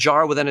a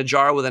jar within a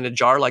jar within a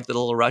jar, like the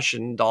little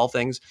Russian doll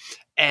things.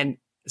 And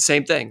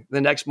same thing.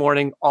 The next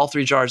morning, all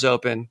 3 jars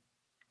open,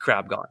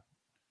 crab gone.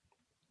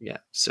 Yeah.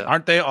 So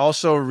Aren't they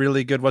also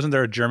really good? Wasn't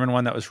there a German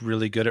one that was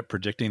really good at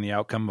predicting the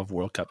outcome of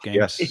World Cup games?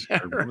 Yes. Yeah,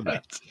 I remember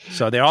that.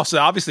 So they're also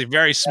obviously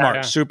very smart,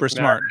 Yeah. super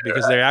smart,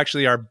 because they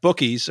actually are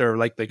bookies, or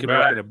like they could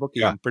work at a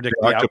bookie and predict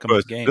the outcome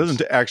of games.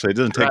 It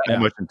doesn't take that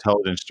much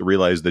intelligence to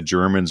realize the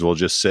Germans will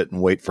just sit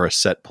and wait for a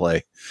set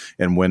play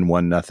and win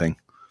 1-0.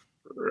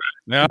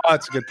 No,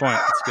 that's a good point.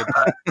 That's a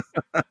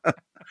good point.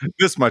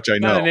 This much I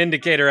know. Not an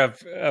indicator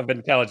of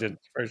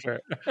intelligence, for sure.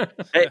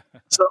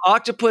 So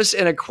octopus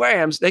in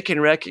aquariums, they can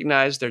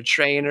recognize their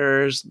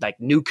trainers, like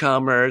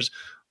newcomers.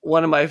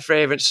 One of my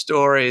favorite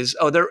stories.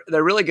 Oh, they're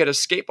really good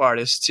escape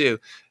artists too.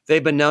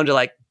 They've been known to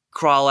like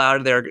crawl out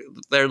of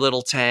their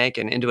little tank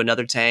and into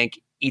another tank,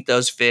 eat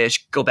those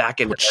fish, go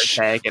back into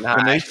their tank, and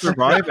Can they hide.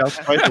 survive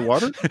outside the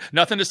water?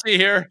 Nothing to see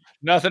here.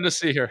 Nothing to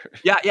see here.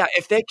 Yeah.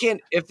 If they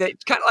kind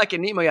of like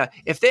in Nemo,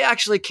 if they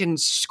actually can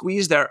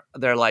squeeze their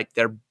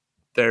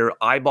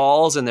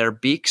eyeballs and their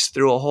beaks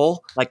through a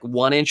hole like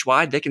 1 inch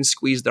wide, they can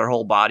squeeze their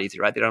whole body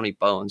through. Right? They don't have any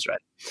bones.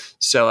 Right?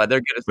 So they're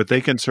good. But they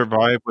can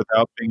survive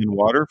without being in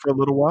water for a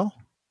little while?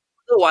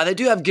 Why they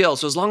do have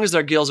gills, so as long as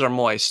their gills are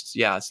moist,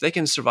 so they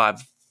can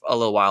survive a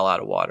little while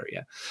out of water.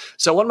 Yeah.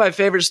 So one of my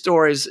favorite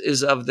stories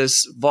is of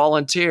this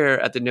volunteer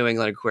at the New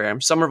England Aquarium,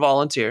 summer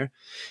volunteer.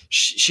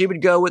 She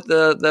would go with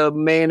the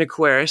main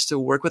aquarist to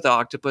work with the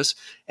octopus,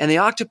 and the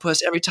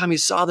octopus, every time he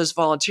saw this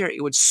volunteer,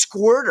 it would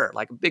squirt her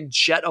like a big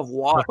jet of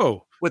water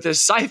with his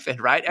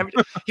siphon. Right.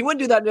 He wouldn't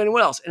do that to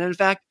anyone else, and in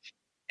fact,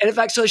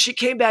 so she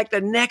came back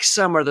the next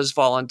summer. This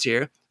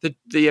volunteer,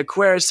 the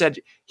aquarist said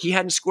he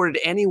hadn't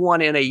squirted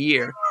anyone in a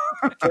year.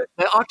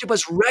 The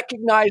octopus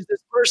recognized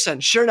this person.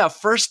 Sure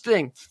enough, first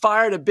thing,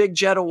 fired a big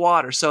jet of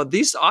water. So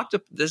this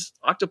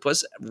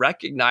octopus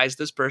recognized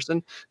this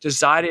person,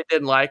 decided it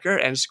didn't like her,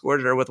 and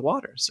squirted her with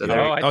water. So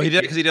he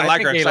did because he didn't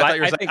like her. So I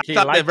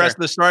thought the rest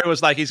of the story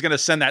was like he's going to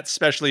send that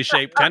specially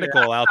shaped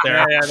tentacle out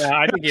there. No,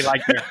 I think he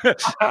liked her.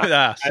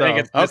 I think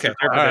it's okay.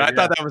 All right, I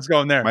thought that was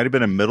going there. Might have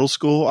been a middle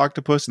school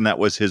octopus, and that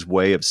was his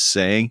way of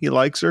saying he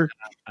likes her.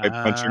 By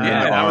punching her in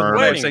the arm.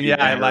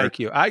 I like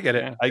you. I get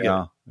it. I get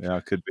it. Yeah,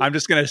 it could be. I'm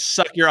just going to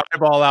suck your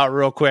eyeball out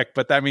real quick,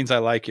 but that means I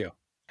like you.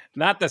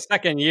 Not the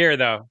second year,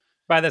 though.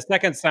 By the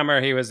second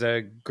summer, he was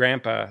a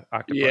grandpa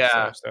octopus.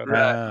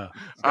 Yeah.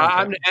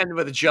 I'm going to end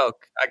with a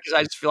joke because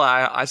I just feel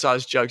I saw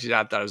this joke.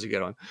 I thought it was a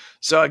good one.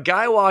 So a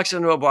guy walks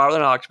into a bar with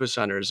an octopus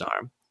under his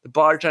arm. The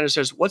bartender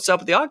says, "What's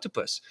up with the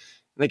octopus?"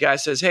 And the guy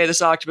says, "Hey,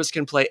 this octopus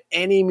can play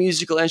any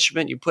musical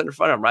instrument you put in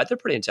front of him," right? They're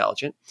pretty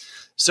intelligent.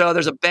 So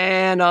there's a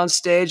band on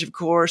stage, of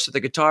course. So the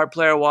guitar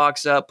player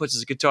walks up, puts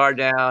his guitar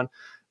down,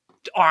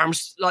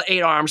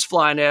 8 arms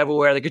flying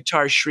everywhere. The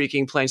guitar's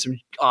shrieking, playing some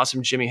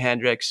awesome Jimi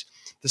Hendrix.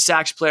 The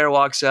sax player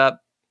walks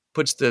up,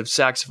 puts the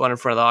saxophone in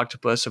front of the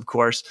octopus, of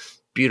course.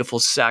 Beautiful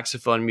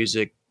saxophone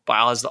music,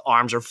 while as the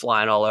arms are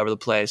flying all over the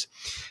place.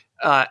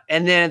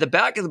 And then at the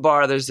back of the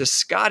bar, there's this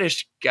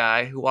Scottish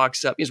guy who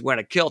walks up. He's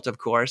wearing a kilt, of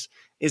course.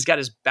 He's got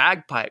his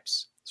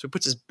bagpipes. So he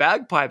puts his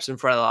bagpipes in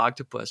front of the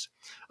octopus.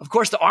 Of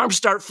course, the arms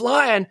start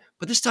flying,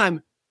 but this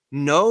time,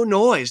 no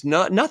noise.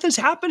 Nothing's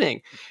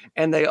happening.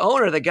 And the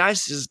owner, the guy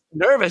is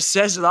nervous,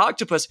 says to the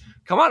octopus,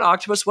 "Come on,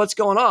 octopus, what's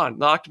going on?"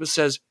 The octopus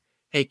says,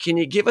 "Hey, can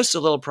you give us a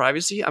little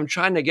privacy? I'm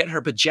trying to get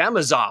her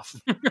pajamas off."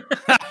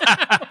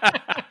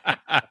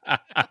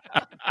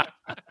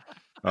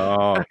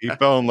 Oh, he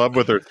fell in love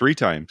with her 3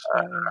 times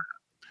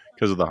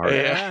because of the heart.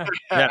 Yeah.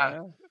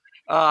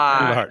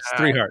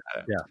 Three hearts.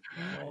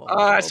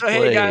 Yeah. So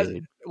hey guys,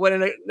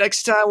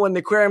 next time when the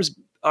aquariums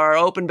are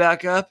open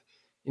back up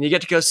and you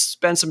get to go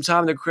spend some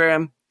time in the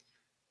aquarium,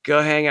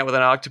 go hang out with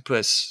an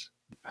octopus.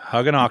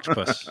 Hug an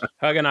octopus.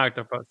 Hug an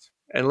octopus.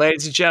 And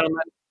ladies and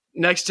gentlemen,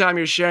 next time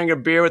you're sharing a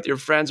beer with your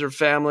friends or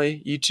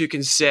family, you too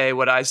can say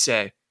what I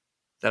say,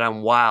 that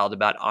I'm wild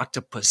about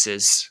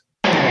octopuses.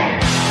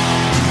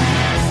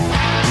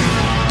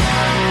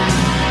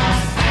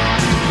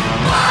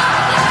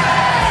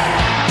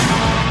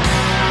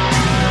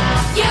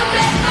 You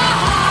make my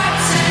heart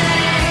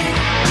sing.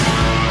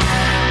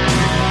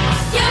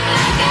 You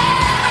make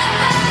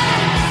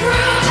everything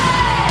groovy.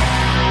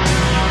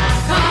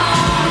 Come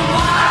on,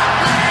 wild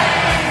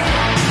thing.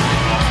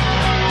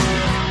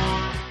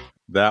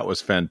 That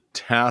was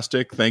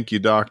fantastic. Thank you,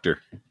 Doctor.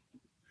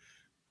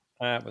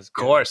 That was Of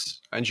course,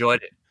 I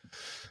enjoyed it.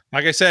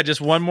 Like I said, just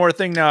one more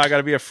thing now I got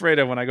to be afraid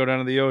of when I go down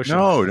to the ocean.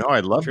 No, I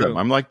love True. them.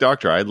 I'm like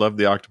Doctor. I love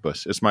the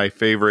octopus. It's my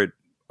favorite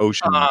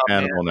ocean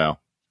animal now.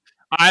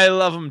 I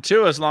love them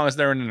too, as long as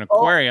they're in an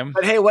aquarium.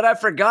 But hey, what I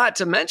forgot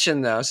to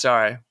mention though,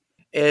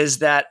 is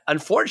that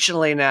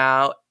unfortunately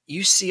now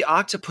you see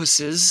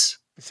octopuses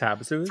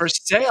for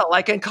sale,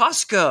 like in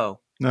Costco.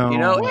 No. You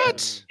know,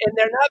 and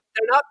they're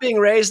not being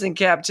raised in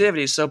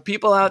captivity. So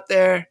people out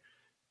there,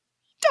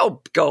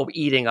 don't go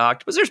eating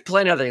octopus. There's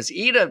plenty of things.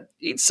 Eat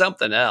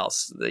something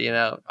else. You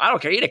know, I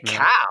don't care. Eat a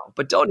cow,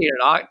 but don't eat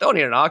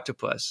an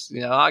octopus.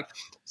 You know,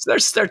 so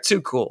they're too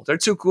cool. They're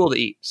too cool to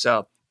eat.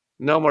 So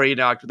no more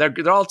eating octopus.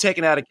 They're all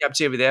taken out of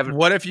captivity. They haven't.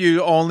 What if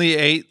you only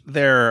ate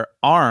their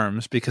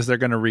arms because they're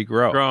going to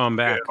regrow? Grow them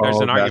back.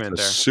 There's an argument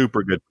that's a there.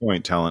 super good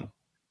point, Talent.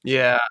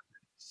 Yeah.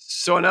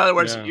 So in other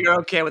words, you're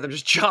okay with them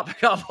just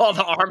chopping off all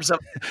the arms of.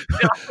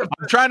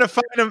 I'm trying to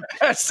find them.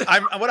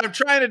 What I'm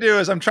trying to do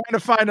is I'm trying to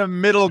find a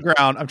middle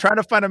ground. I'm trying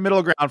to find a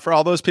middle ground for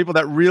all those people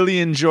that really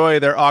enjoy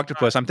their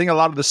octopus. I'm thinking a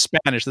lot of the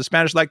Spanish. The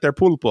Spanish like their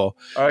pulpo.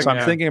 So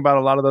I'm thinking about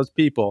a lot of those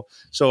people.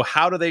 So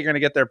how are they going to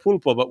get their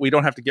pulpo? But we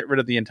don't have to get rid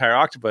of the entire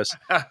octopus.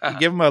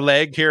 Give them a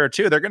leg here or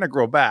two. They're going to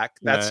grow back.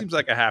 That seems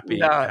like a happy.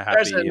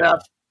 There's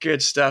enough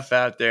good stuff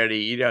out there to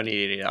eat. You don't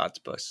need any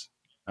octopus.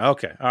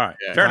 Okay. All right.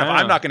 Fair enough.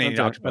 I'm not going to eat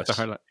octopus. That's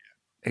a highlight.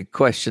 A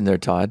question there,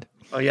 Todd.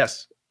 Oh,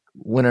 yes.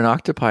 When an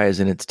octopi is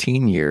in its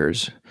teen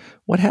years,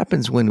 what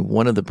happens when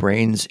one of the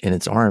brains in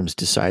its arms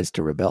decides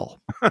to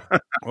rebel?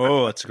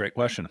 Oh, that's a great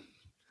question.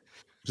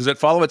 Does it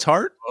follow its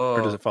heart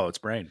or does it follow its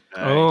brain?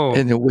 Oh,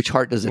 And which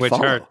heart does it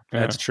follow? heart?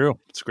 That's true.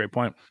 That's a great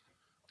point.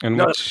 And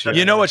No, which,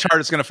 You know which heart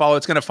it's going to follow?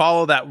 It's going to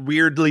follow that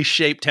weirdly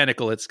shaped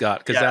tentacle it's got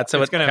because that's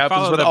how it's it going to happens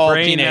follow with the all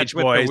brain teenage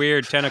with boys. the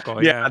weird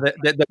tentacle. Yeah,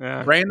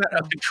 the brain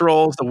that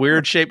controls the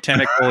weird shaped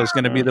tentacle is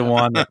going to be the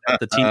one that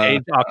the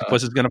teenage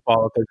octopus is going to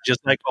follow, just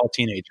like all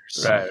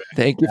teenagers. Right.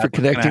 Thank you for That's what's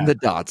connecting gonna the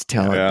dots,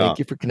 Talent. Yeah. Thank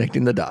you for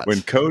connecting the dots.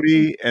 When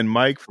Cody and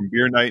Mike from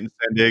Beer Night in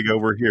San Diego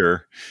were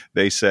here,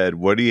 they said,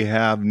 "What do you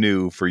have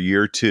new for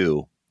year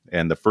 2?"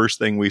 And the first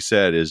thing we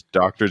said is,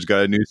 "Doctor's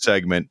got a new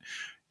segment.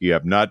 You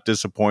have not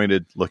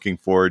disappointed. Looking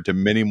forward to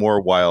many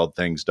more wild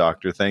things,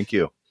 Doctor. Thank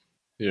you."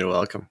 You're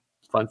welcome.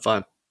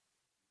 Fun.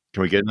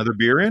 Can we get another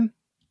beer in?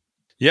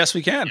 Yes,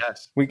 we can.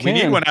 Yes. we We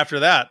need can. one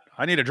after that.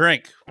 I need a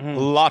drink. A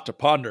lot to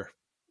ponder.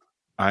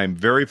 I'm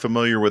very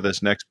familiar with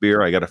this next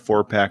beer. I got a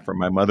 4-pack from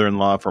my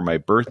mother-in-law for my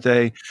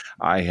birthday.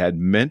 I had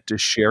meant to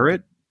share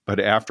it,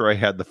 but after I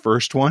had the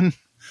first one,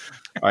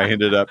 I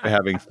ended up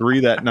having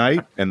 3 that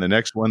night and the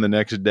next one the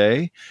next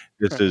day.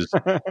 This is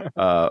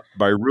by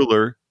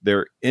Rouleur,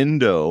 their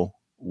Indo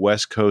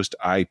West Coast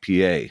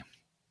IPA.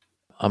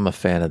 I'm a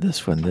fan of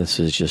this one. This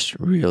is just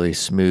really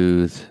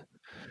smooth.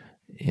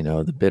 You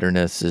know, the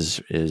bitterness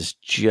is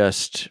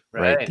just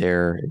right Right.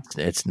 there.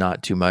 It's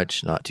not too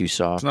much, not too It's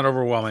soft. not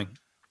overwhelming.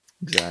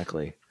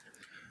 Exactly.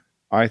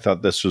 I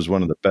thought this was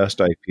one of the best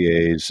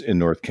IPAs in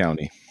North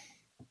County.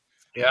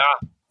 Yeah.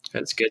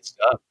 That's good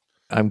stuff.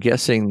 I'm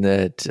guessing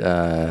that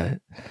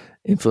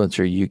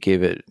Influencer, you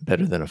gave it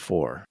better than a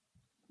 4.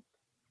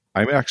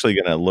 I'm actually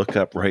going to look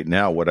up right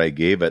now what I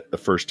gave it the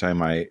first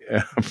time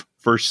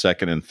first,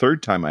 second, and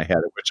third time I had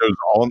it, which was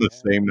all in the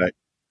same night.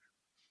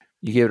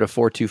 You gave it a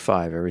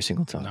 4.25 every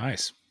single time.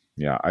 Nice.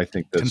 Yeah, I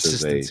think this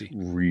is a Consistency.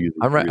 really.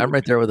 I'm right. really I'm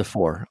right there with a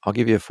 4. I'll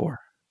give you a 4.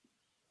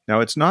 Now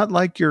it's not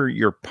like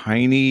your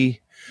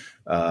piney,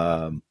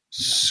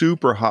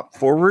 super hop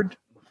forward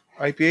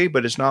IPA,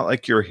 but it's not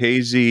like your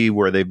hazy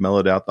where they've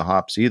mellowed out the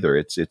hops either.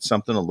 It's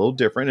something a little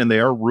different, and they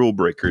are rule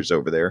breakers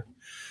over there,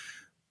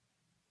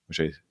 which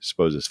I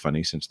suppose is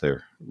funny since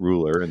they're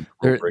Rouleur and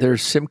rule breakers.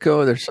 There's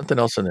Simcoe. There's something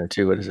else in there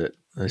too. What is it?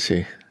 Let's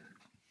see.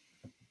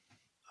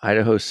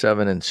 Idaho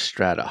 7 and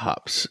Strata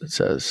hops, it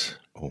says.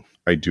 Oh,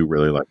 I do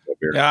really like that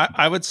beer. Yeah,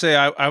 I would say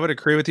I would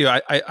agree with you.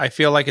 I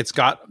feel like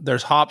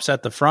there's hops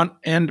at the front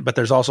end, but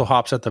there's also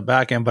hops at the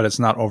back end, but it's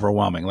not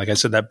overwhelming. Like I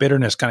said, that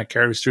bitterness kind of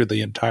carries through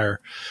the entire,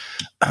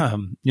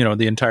 the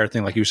entire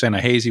thing. Like you were saying,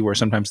 a hazy, where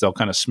sometimes they'll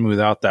kind of smooth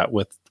out that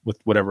with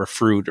whatever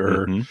fruit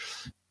or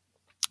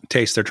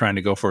taste they're trying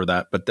to go for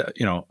that. But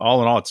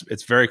all in all,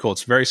 it's very cool.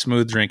 It's very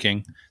smooth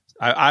drinking.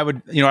 I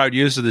would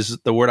use this.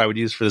 The word I would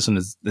use for this one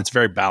is it's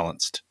very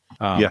balanced.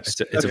 Yes.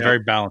 It's a very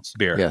balanced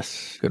beer.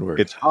 Yes, good word.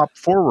 It's hop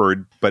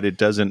forward, but it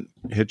doesn't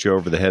hit you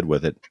over the head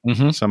with it.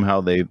 Mhm. Somehow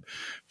they've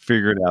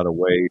figured out a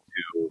way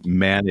to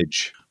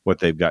manage what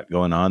they've got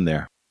going on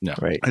there. No,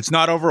 Right. it's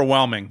not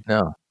overwhelming.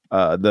 No.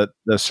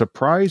 The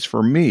surprise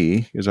for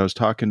me is I was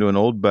talking to an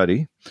old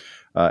buddy.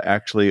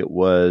 Actually, it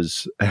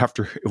was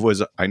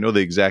I know the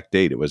exact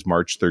date. It was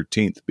March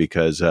 13th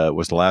because it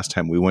was the last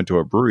time we went to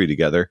a brewery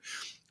together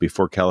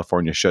before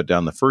California shut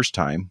down the first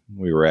time.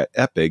 We were at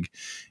Epig,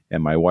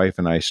 and my wife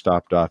and I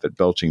stopped off at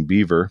Belching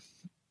Beaver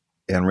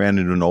and ran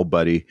into an old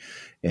buddy,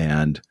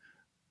 and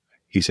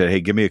he said, "Hey,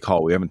 give me a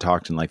call. We haven't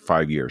talked in like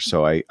 5 years."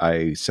 So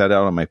I sat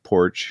out on my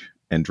porch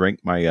and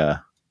drank my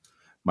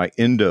my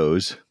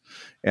Indos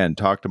and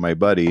talked to my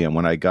buddy. And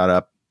when I got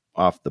up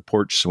off the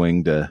porch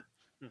swing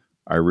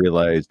I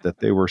realized that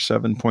they were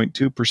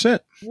 7.2%.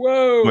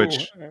 Whoa.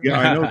 Which,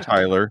 I know,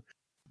 Tyler,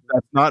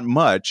 that's not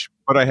much,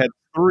 but I had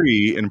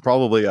 3 in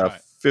probably a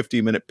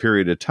 50-minute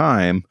period of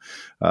time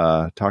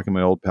talking to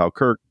my old pal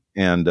Kirk.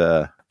 And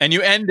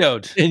you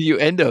endoed. And you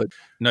endoed.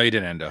 No, you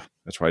didn't endo.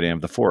 that's why I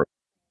didn't have the 4th.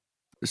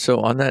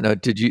 So on that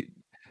note, did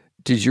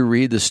you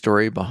read the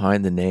story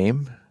behind the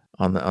name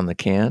on the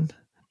can?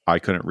 I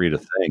couldn't read a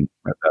thing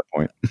at that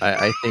point.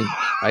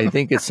 I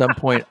think at some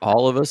point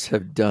all of us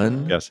have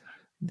done Yes.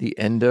 the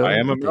endo. I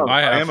am a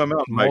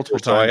mountain multiple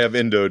biker, so I times. have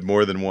endoed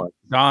more than one.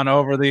 Gone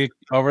over the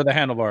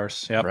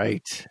handlebars. Yep.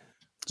 Right.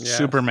 Yeah.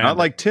 Superman. Not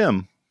like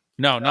Tim.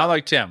 No, not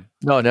like Tim.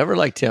 No, never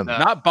liked Tim.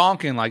 Not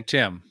bonking like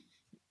Tim.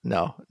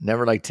 No,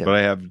 never liked Tim. But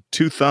I have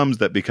 2 thumbs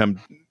that become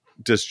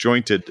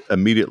disjointed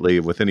immediately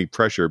with any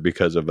pressure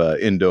because of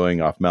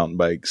endoing off mountain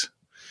bikes,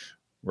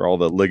 where all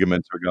the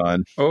ligaments are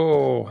gone,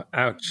 Oh,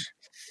 ouch.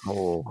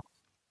 Oh,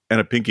 and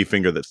a pinky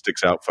finger that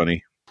sticks out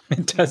funny.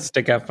 It does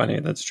stick out funny.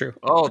 That's true.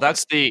 Oh,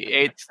 that's the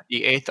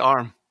eighth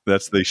arm.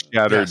 That's the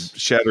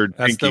shattered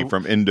That's pinky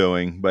from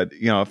endoing. But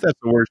if that's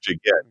the worst you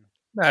get,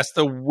 That's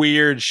the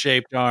weird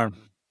shaped arm.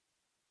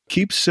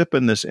 keep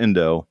sipping this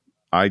endo.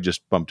 I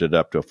just bumped it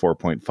up to a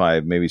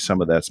 4.5. Maybe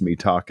some of that's me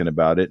talking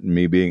about it and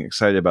me being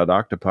excited about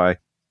octopi.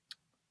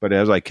 But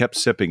as I kept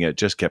sipping it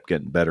just kept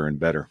getting better and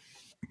better.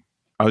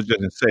 I was just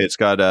going to say, it's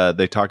got,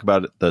 they talk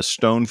about the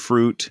stone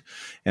fruit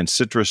and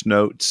citrus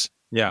notes.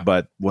 Yeah.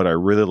 But what I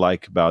really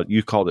like about,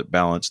 you called it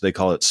balanced, they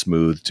call it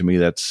smooth. To me,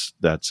 that's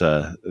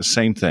the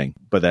same thing.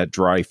 But that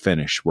dry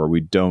finish where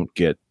we don't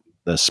get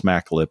the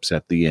smack lips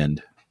at the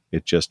end.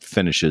 It just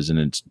finishes and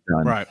it's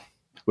done Right.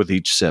 with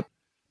each sip.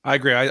 I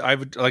agree. I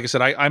would, like I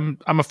said, I'm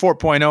a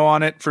 4.0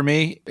 on it. For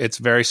me, it's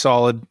very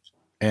solid,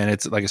 and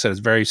it's, like I said, it's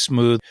very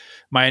smooth.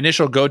 My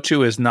initial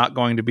go-to is not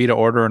going to be to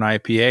order an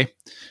IPA,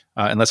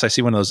 unless I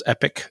see one of those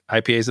epic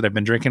IPAs that I've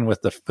been drinking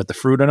with the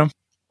fruit in them.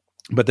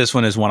 But this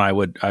one is one I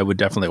would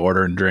definitely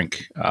order and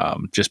drink,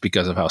 just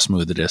because of how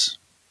smooth it is.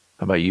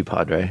 how about you,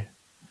 Padre?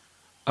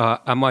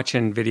 I'm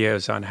watching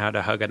videos on how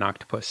to hug an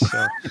octopus.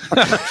 So.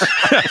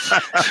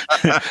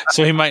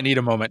 So he might need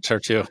a moment or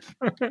two.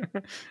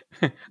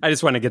 I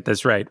just want to get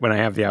this right when I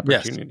have the Yes.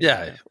 opportunity.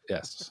 Yeah.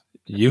 Yes.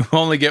 You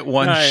only get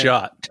one No, yeah.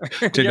 shot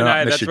to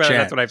not miss that's your what, chance.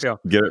 That's what I feel.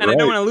 Get it And right. I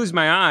don't want to lose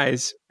my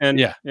eyes. And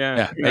Yeah.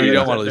 And you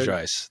don't want to lose your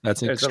eyes.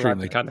 That's There's a lot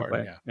extremely to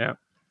contemplate. important. Yeah.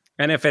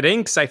 And if it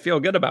inks, I feel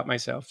good about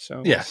myself.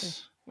 So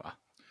Yes.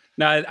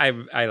 No,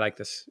 I like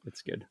this.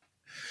 It's good.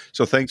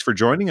 So thanks for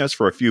joining us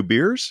for a few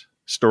beers,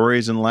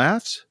 stories, and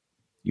laughs.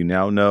 You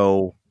now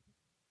know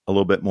a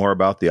little bit more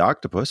about the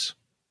octopus.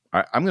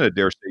 I'm going to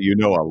dare say you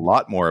know a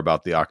lot more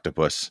about the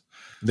octopus.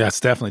 That's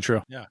definitely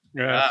true. Yeah.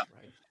 Yeah.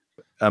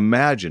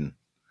 Imagine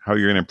how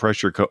you're going to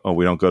impress your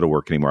we don't go to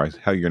work anymore.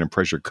 How you're going to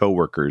impress your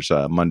coworkers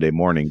Monday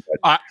morning.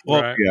 But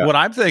Right. What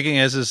I'm thinking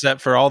is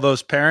that for all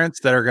those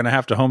parents that are going to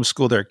have to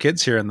homeschool their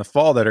kids here in the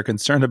fall that are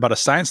concerned about a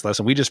science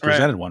lesson, we just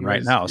presented one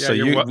right now. Yeah, So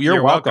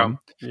you're welcome.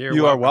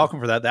 You are welcome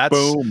for that. That's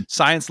Boom.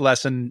 science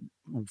lesson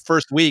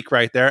first week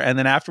right there, and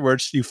then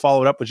afterwards you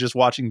follow it up with just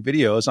watching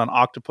videos on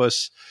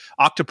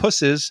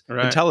octopus's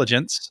Right.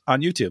 intelligence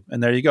on YouTube,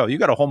 and there you go. You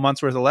got a whole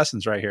month's worth of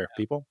lessons right here,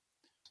 people.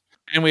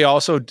 And we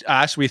also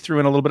we threw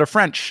in a little bit of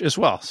French as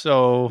well.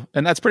 So,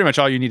 and that's pretty much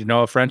all you need to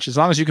know of French. As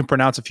long as you can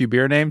pronounce a few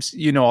beer names,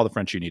 you know all the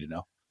French you need to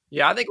know.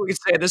 Yeah, I think we could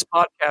say this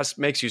podcast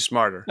makes you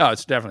smarter. No,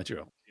 it's definitely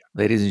true.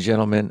 Ladies and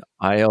gentlemen,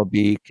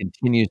 ILB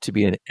continues to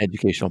be an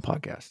educational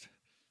podcast.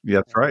 Yeah,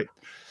 that's right.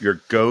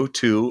 Your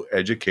go-to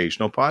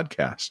educational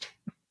podcast.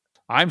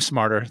 I'm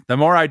smarter. The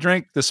more I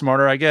drink, the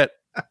smarter I get.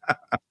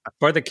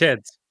 For the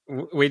kids.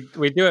 We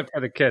do it for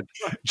the kids.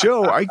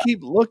 Joe, I keep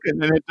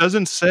looking and it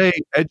doesn't say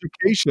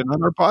education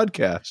on our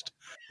podcast.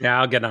 Yeah,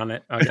 I'll get on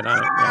it.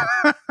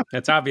 Yeah.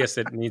 It's obvious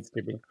it needs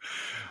to be.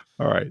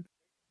 All right.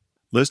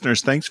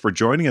 Listeners, thanks for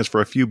joining us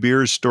for a few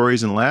beers,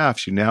 stories, and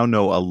laughs. You now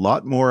know a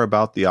lot more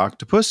about the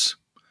octopus.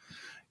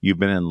 You've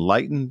been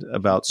enlightened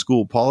about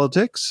school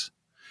politics.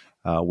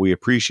 We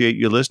appreciate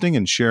you listening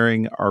and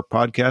sharing our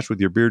podcast with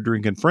your beer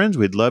drinking friends.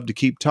 We'd love to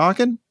keep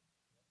talking,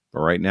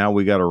 but right now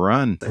we got to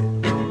run.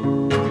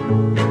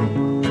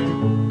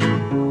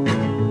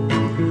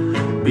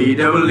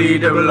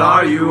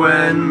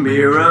 B-double-E-double-R-U-N,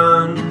 beer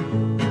run.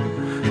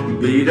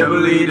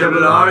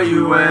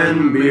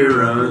 B-double-E-double-R-U-N,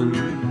 beer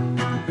run.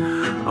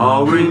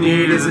 All we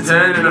need is a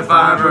 10 and a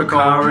 5 or a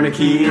car and a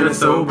key and a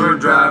sober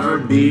driver.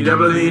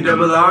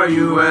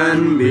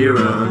 B-double-E-double-R-U-N, beer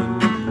run.